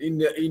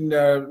in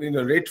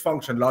a rate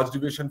function, large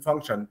deviation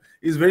function,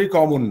 is very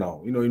common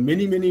now. In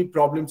many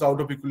problems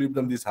out of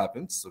equilibrium this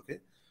happens.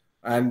 Okay.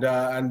 And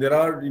there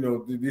are,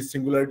 these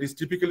singularities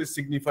typically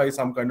signify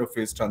some kind of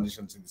phase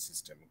transitions in the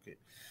system. Okay,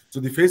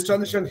 so the phase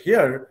transition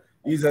here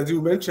is, as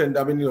you mentioned,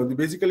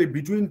 basically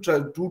between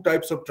two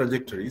types of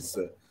trajectories.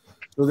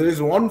 So there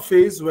is one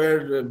phase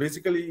where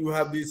basically you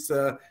have these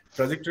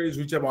trajectories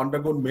which have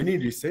undergone many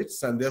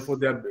resets, and therefore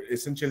they have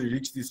essentially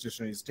reached the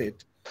stationary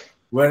state.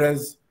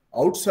 Whereas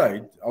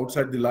outside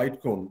the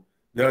light cone,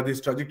 there are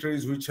these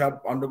trajectories which have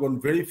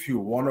undergone very few,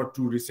 one or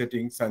two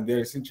resettings, and they're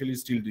essentially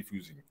still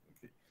diffusing.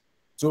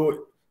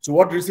 So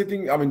what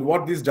resetting,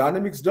 what this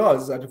dynamics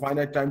does at a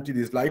finite time t,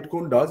 this light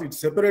cone does, it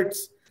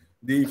separates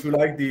the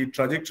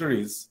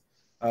trajectories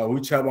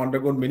which have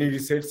undergone many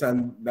resets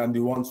and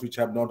the ones which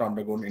have not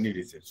undergone any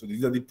resets. So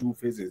these are the two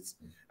phases,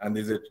 and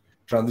there's a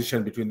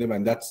transition between them,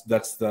 and that's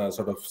the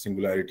sort of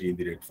singularity in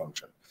the rate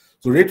function.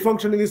 So rate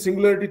function in the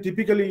singularity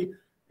typically,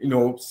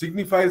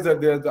 signifies that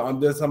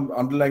there's some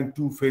underlying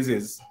two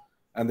phases,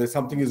 and there's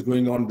something is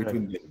going on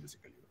between them,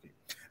 basically.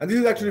 And this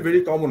is actually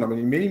very common.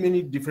 In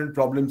many different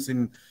problems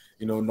in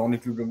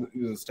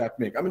non-equilibrium stat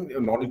make.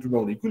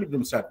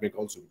 Equilibrium stat make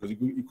also, because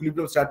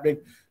equilibrium stat make,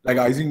 like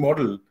Ising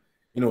model,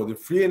 the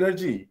free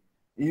energy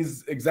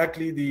is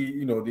exactly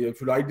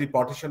if you write the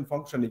partition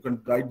function, you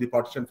can write the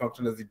partition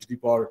function as the to the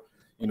power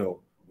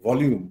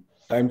volume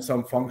times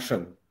some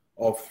function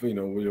of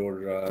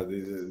your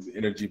the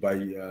energy by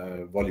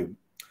volume,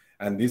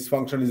 and this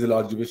function is a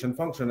large deviation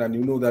function, and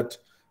that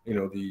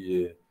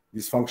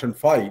this function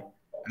phi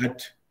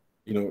at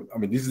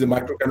this is a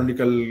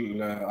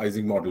microcanonical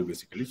Ising model,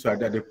 basically. So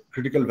at a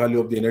critical value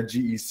of the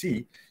energy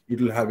EC,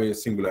 it will have a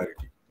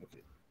singularity.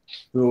 Okay.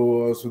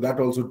 So that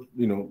also,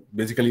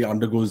 basically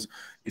it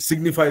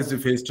signifies the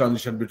phase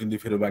transition between the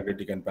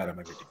ferromagnetic and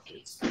paramagnetic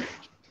phase.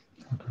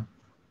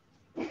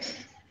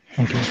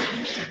 Okay.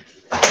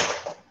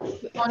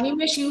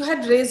 Animesh, you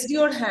had raised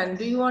your hand.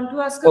 Do you want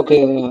to ask a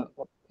question?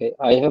 Okay,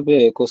 I have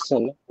a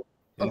question.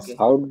 Okay.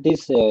 How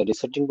does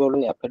resetting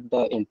problem affect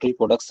the entry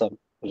production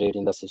rate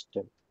in the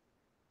system?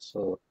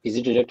 So is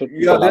it related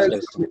to the last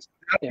distance?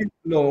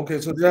 No,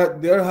 okay. So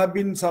there have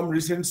been some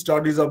recent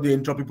studies of the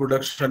entropy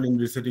production in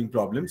resetting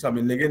problems.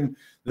 Again,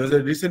 there's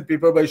a recent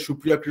paper by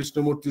Supriya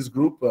Krishnamurthy's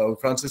group,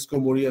 Francisco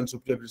Mori and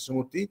Supriya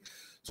Krishnamurthy.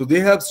 So they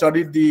have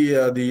studied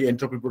the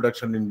entropy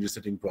production in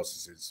resetting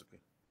processes.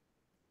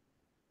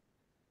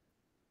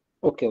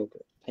 Okay.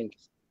 Thank you.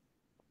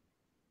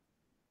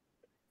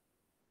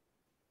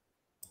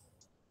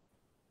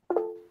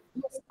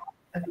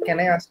 Can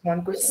I ask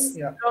one question?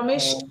 Yeah.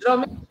 Ramesh.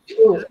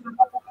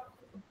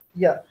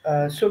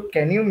 So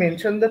can you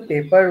mention the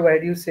paper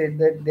where you said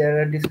that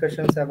there are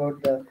discussions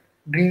about the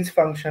Green's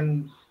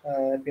function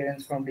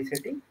appearance from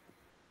resetting?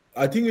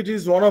 I think it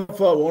is one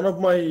of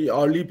my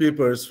early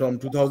papers from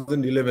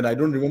 2011. I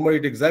don't remember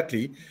it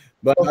exactly,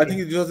 but I think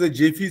it was a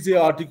JFISE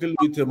article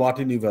with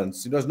Martin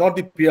Evans. It was not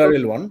the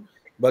PRL one,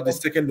 but the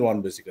second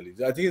one, basically.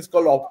 I think it's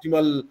called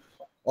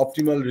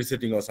optimal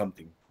resetting or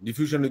something.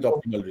 Diffusion with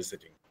optimal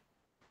resetting.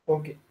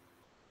 Okay,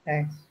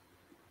 thanks.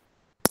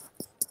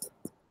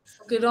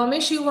 Okay,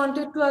 Ramesh, you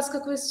wanted to ask a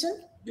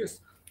question? Yes.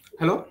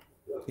 Hello?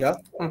 Yeah.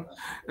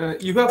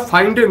 You have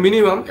find a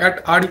minimum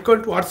at R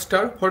equal to R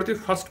star for the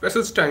first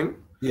passage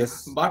time.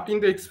 Yes. But in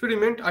the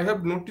experiment, I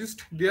have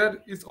noticed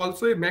there is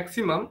also a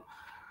maximum.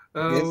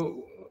 Yes.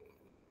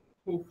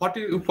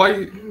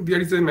 Why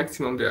there is a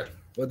maximum there?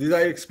 Well, this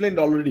I explained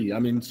already.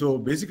 So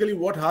basically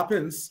what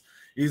happens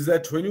is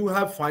that when you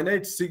have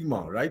finite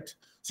sigma, right?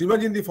 So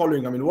imagine the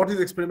following. What is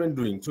the experiment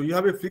doing? So you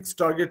have a fixed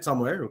target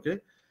somewhere, okay?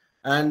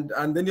 And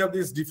then you have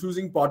this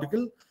diffusing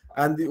particle,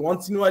 and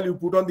once in a while you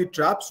put on the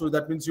trap, so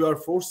that means you are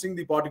forcing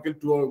the particle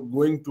to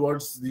going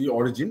towards the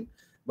origin,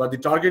 but the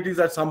target is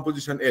at some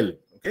position L.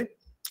 Okay,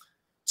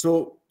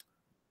 so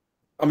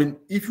I mean,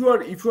 if you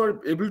are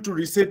able to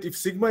reset, if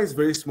sigma is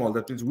very small,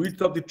 that means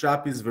width of the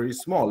trap is very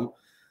small,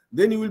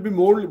 then you will be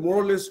more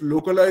or less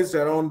localized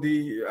around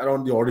the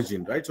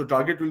origin, right? So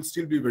target will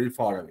still be very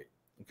far away.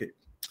 Okay,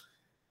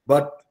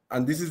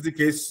 and this is the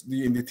case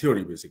in the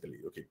theory basically.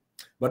 Okay,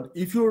 but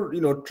if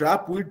your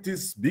trap width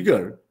is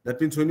bigger,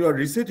 that means when you are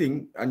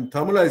resetting and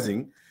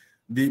thermalizing,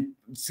 the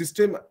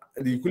system,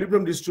 the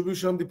equilibrium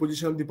distribution of the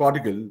position of the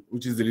particle,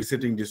 which is the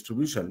resetting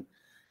distribution,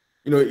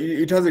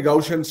 it has a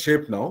Gaussian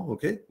shape now,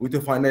 okay, with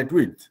a finite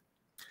width.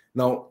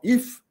 Now,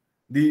 if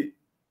the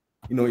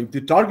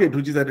target,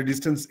 which is at a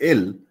distance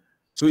L,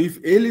 so if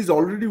L is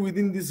already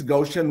within this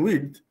Gaussian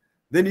width,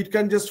 then it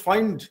can just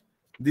find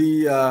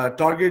the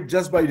target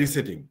just by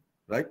resetting,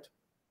 right?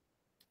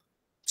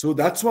 So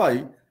that's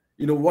why,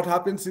 what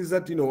happens is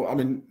that, I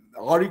mean,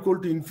 R equal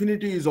to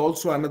infinity is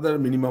also another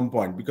minimum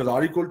point, because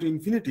R equal to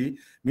infinity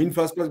mean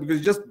first plus,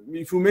 because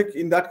if you make,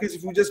 in that case,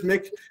 if you just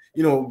make,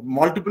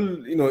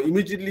 multiple,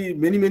 immediately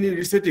many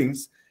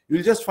resettings,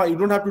 you'll just find, you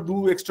don't have to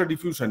do extra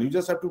diffusion. You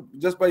just have to,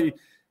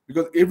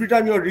 because every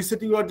time you are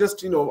resetting, you are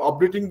just,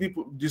 updating the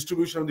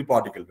distribution of the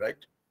particle, right?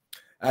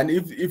 And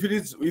if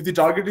the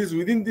target is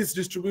within this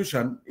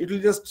distribution, it will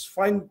just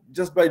find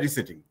just by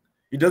resetting.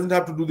 It doesn't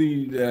have to do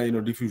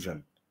the,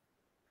 diffusion.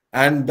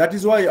 And that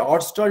is why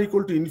R star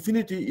equal to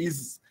infinity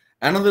is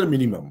another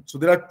minimum. So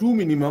there are two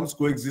minimums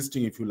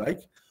coexisting, if you like.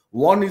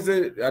 One is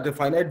at a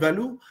finite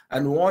value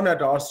and one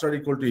at R star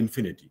equal to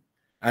infinity.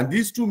 And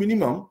these two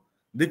minimum,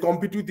 they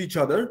compete with each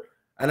other.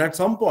 And at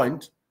some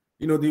point,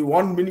 the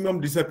one minimum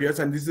disappears,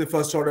 and this is a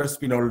first order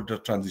spin order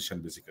transition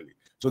basically.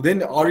 So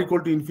then R equal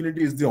to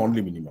infinity is the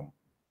only minimum.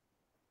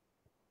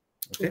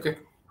 Okay.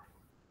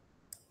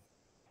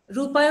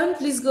 Rupayan,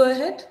 please go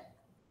ahead.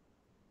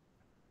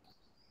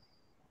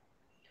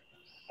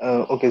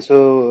 Okay,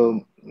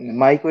 so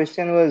my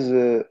question was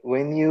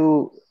when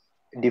you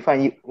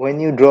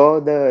draw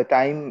the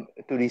time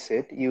to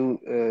reset, you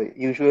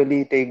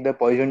usually take the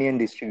Poissonian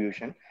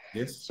distribution.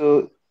 Yes.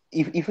 So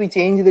if we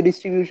change the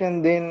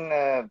distribution,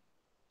 then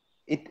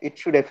it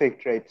should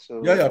affect, right?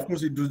 So yeah, of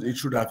course it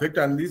should affect,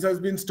 and this has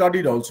been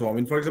studied also. I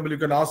mean, for example, you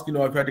can ask,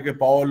 if I take a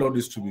power law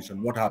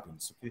distribution, what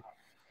happens? Okay.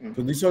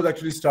 So this was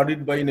actually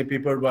studied in a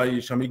paper by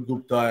Shamik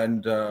Gupta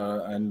and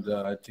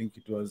I think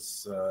it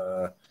was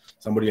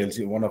somebody else,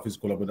 one of his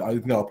collaborators. I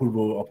think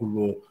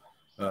Apurvo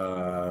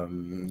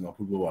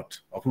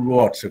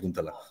what,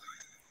 Shakuntala?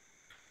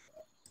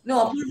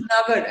 No, Apurvo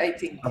Nagar, I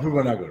think.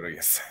 Apurvo Nagar,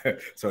 yes.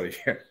 Sorry.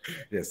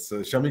 Yes,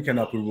 so Shamik and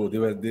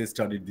Apurvo, they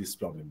studied this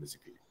problem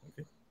basically.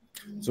 Okay.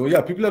 So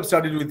yeah, people have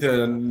studied with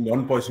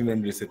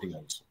non-Poissonian resetting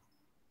also.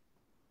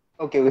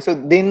 Okay, so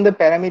then the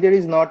parameter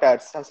is not R,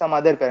 some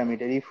other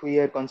parameter. If we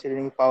are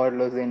considering power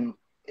laws, then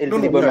L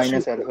to the power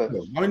minus alpha.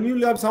 I mean, you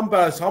will have some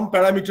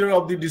parameter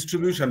of the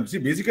distribution. See,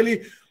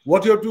 basically,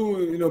 what you have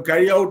to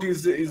carry out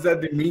is that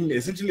the mean.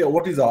 Essentially,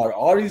 what is R?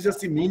 R is just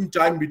the mean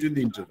time between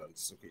the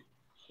intervals. Okay.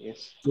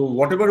 Yes. So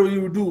whatever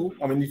you do,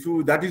 I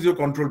mean, that is your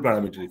control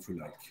parameter, if you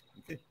like.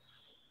 Okay.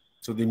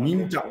 So the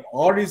mean time,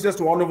 R is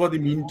just 1 over the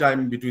mean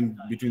time between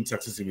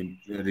successive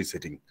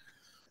resetting.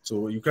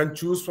 So you can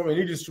choose from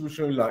any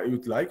distribution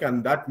you like,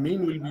 and that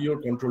mean will be your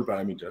control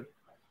parameter,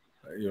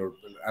 your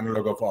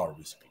analog of R,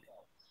 basically.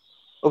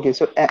 Okay,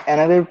 so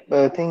another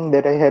thing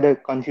that I had a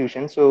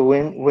confusion. So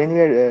when we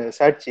are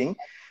searching,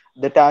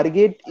 the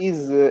target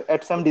is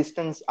at some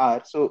distance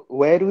R. So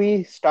where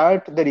we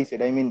start the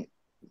reset, I mean,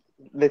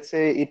 let's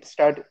say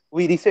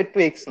we reset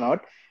to x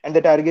naught, and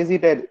the target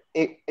is at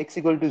x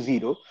equal to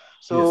 0.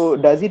 So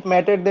yes. Does it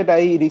matter that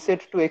I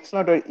reset to x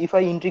naught, or if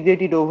I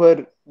integrate it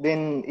over,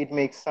 then it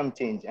makes some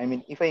change? I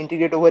mean, if I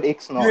integrate over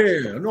x naught.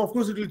 Yeah. No, of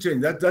course it will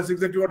change. That's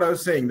exactly what I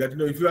was saying. That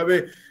if you have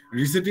a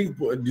resetting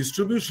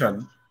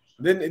distribution,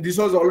 then this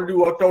was already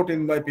worked out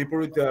in my paper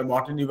with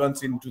Martin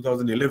Evans in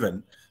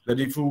 2011.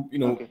 That if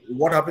okay.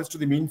 What happens to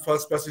the mean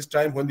first passage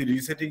time when the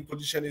resetting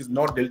position is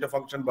not delta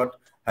function but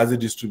has a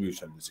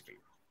distribution basically.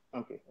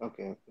 Okay.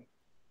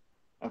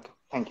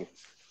 Thank you.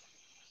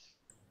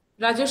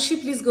 Rajarshi,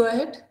 please go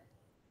ahead.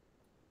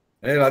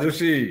 Hey,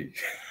 Rajarshi.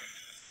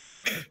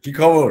 Ki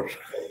khabar?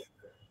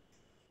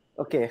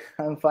 Okay,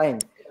 I'm fine.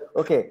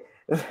 Okay,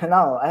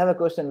 now I have a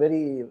question,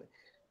 maybe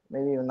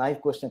a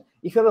naive question.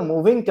 If you have a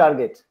moving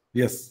target,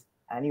 yes,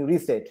 and you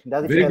reset,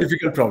 does it very help?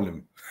 Difficult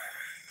problem.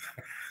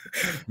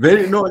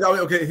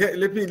 Okay. Here,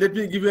 let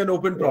me give you an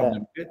open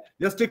problem. Okay?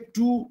 Just take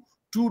two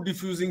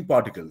diffusing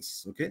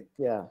particles. Okay.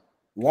 Yeah.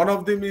 One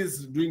of them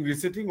is doing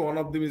resetting. One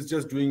of them is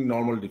just doing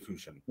normal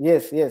diffusion.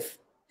 Yes.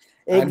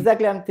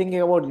 Exactly, I'm thinking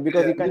about it,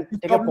 because you can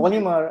take a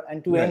polymer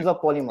and two ends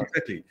of polymer.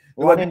 Exactly.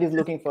 One end is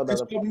looking for the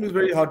other. This problem is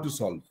very hard to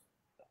solve.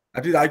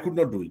 At least I could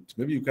not do it.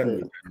 Maybe you can do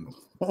it.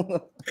 I don't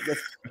know.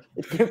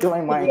 It came to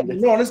my mind.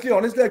 No, honestly,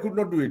 I could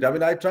not do it. I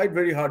mean, I tried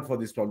very hard for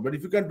this problem. But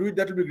if you can do it,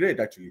 that will be great,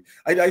 actually.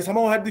 I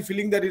somehow had the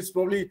feeling that it's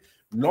probably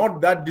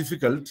not that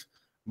difficult,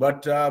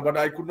 but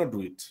I could not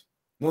do it.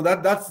 No,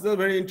 that's a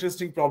very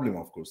interesting problem,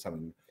 of course. I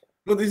mean,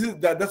 No,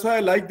 that's why I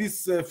like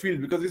this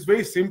field, because it's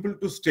very simple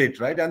to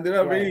state, right? And there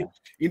are very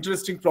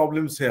interesting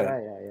problems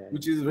here,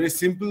 which is very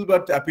simple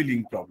but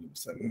appealing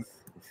problems.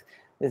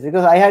 Yes,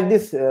 because I had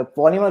this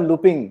polymer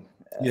looping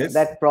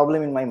that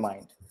problem in my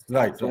mind.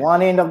 Right. So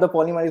one end of the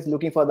polymer is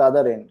looking for the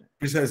other end.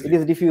 Precisely. It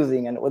is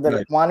diffusing, and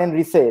whether one end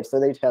resets, so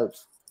that it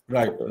helps.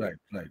 Right.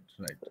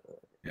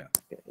 Yeah.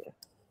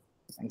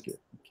 Thank you.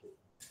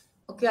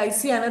 Okay, I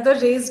see another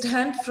raised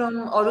hand from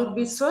Arup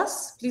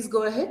Biswas. Please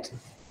go ahead.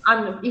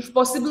 And if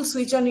possible,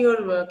 switch on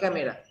your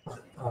camera.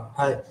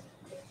 Hi.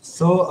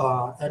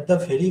 So at the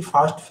very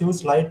first few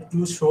slides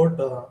you showed,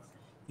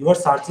 you are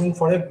searching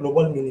for a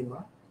global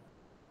minima,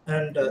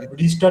 and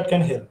restart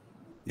can help.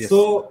 Yes.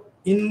 So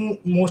in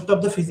most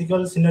of the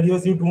physical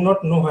scenarios, you do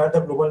not know where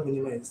the global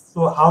minima is.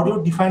 So how do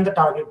you define the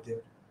target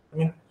there? I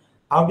mean,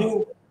 how do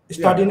you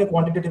start in a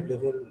quantitative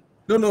level?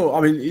 No.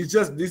 I mean,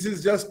 this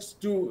is just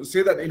to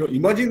say that,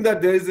 imagine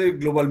that there is a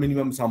global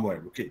minimum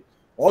somewhere. Okay.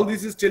 All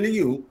this is telling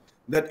you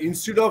that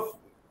instead of,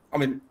 I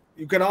mean,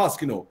 you can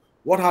ask,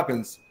 what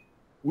happens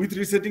with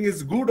resetting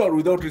is good or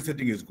without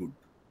resetting is good.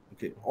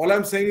 Okay. All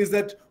I'm saying is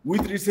that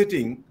with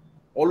resetting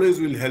always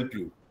will help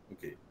you.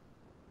 Okay.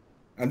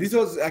 And this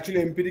was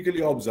actually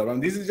empirically observed.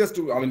 And this is just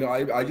to, I mean,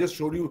 I just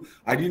showed you,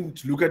 I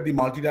didn't look at the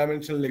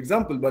multidimensional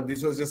example, but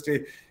this was just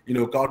a,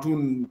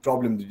 cartoon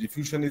problem. The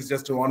diffusion is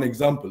just one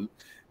example.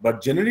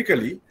 But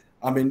generically,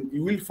 I mean,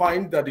 you will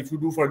find that if you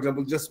do, for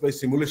example, just by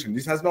simulation,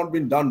 this has not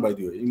been done, by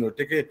the way,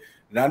 take a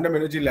random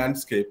energy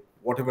landscape,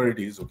 whatever it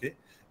is, okay?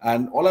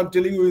 And all I'm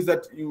telling you is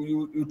that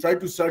you try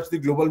to search the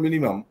global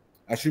minimum,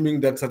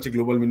 assuming that such a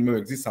global minimum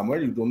exists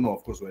somewhere. You don't know,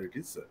 of course, where it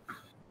is.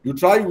 You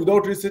try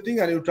without resetting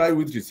and you try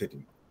with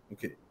resetting,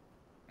 okay?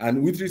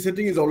 And with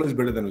resetting is always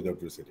better than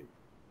without resetting.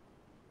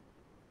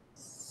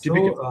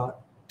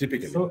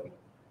 Typically.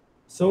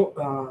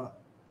 So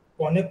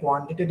on a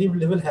quantitative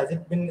level, has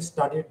it been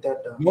studied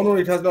that? No,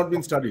 it has not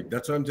been studied.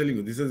 That's what I'm telling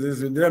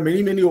you. There are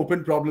many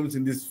open problems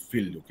in this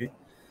field, okay?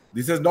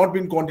 This has not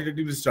been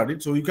quantitatively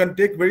studied. So you can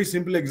take very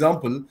simple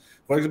example.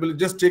 For example,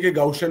 just take a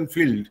Gaussian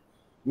field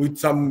with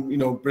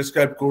some,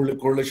 prescribed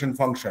correlation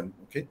function,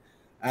 okay?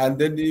 And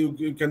then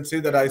you can say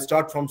that I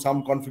start from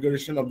some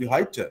configuration of the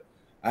height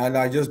and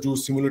I just do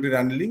simulated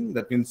annealing.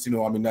 That means,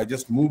 I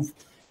just move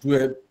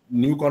to a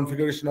new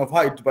configuration of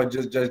height by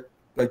just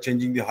by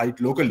changing the height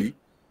locally.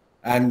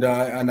 And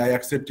I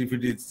accept if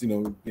it is,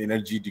 the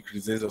energy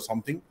decreases or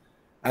something.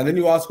 And then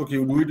you ask, okay,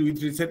 you do it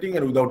with resetting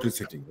and without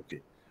resetting,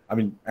 okay? I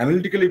mean,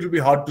 analytically, it will be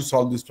hard to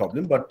solve this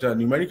problem, but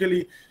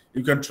numerically,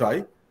 you can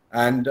try.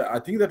 And I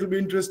think that will be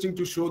interesting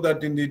to show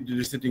that indeed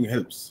resetting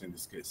helps in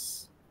this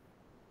case.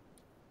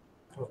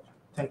 Okay,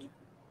 thank you.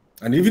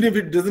 And even if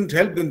it doesn't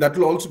help, then that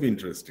will also be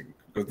interesting,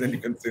 because then you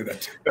can say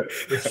that.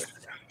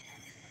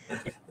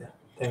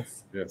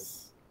 Thanks.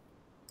 Yes.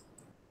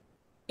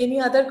 Any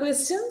other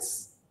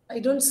questions? I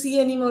don't see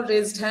any more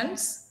raised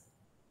hands.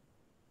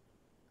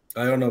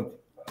 I don't know.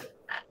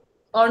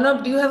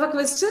 Arnab, do you have a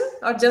question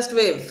or just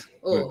wave?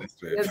 Oh,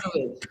 there's a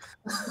wave.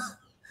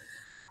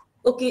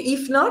 Okay,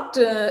 if not,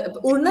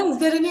 Urna, is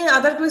there any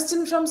other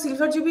question from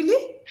Silver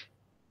Jubilee?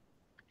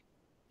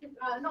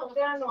 No,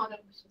 there are no other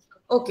questions.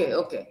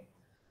 Okay.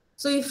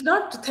 So if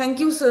not, thank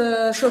you,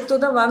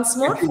 Shottoda, once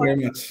more. Thank you very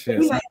much.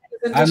 Yes.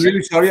 I'm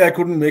really sorry I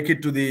couldn't make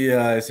it to the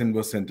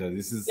SNBO Center.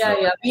 This is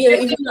we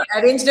even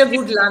arranged a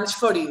good lunch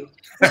for you.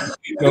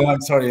 No,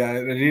 I'm sorry.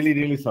 I'm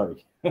really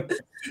sorry.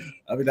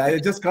 I mean, I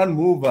just can't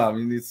move. I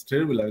mean, it's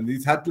terrible. I mean,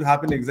 this had to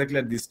happen exactly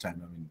at this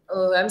time. I mean.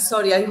 Oh, I'm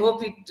sorry. I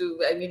hope it.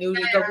 You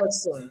recover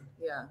soon.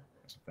 Yeah.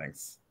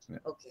 Thanks. Yeah.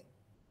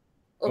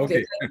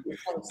 Okay.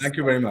 Thank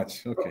you very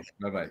much. Okay.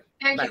 Bye-bye.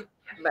 Thank you.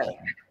 Bye.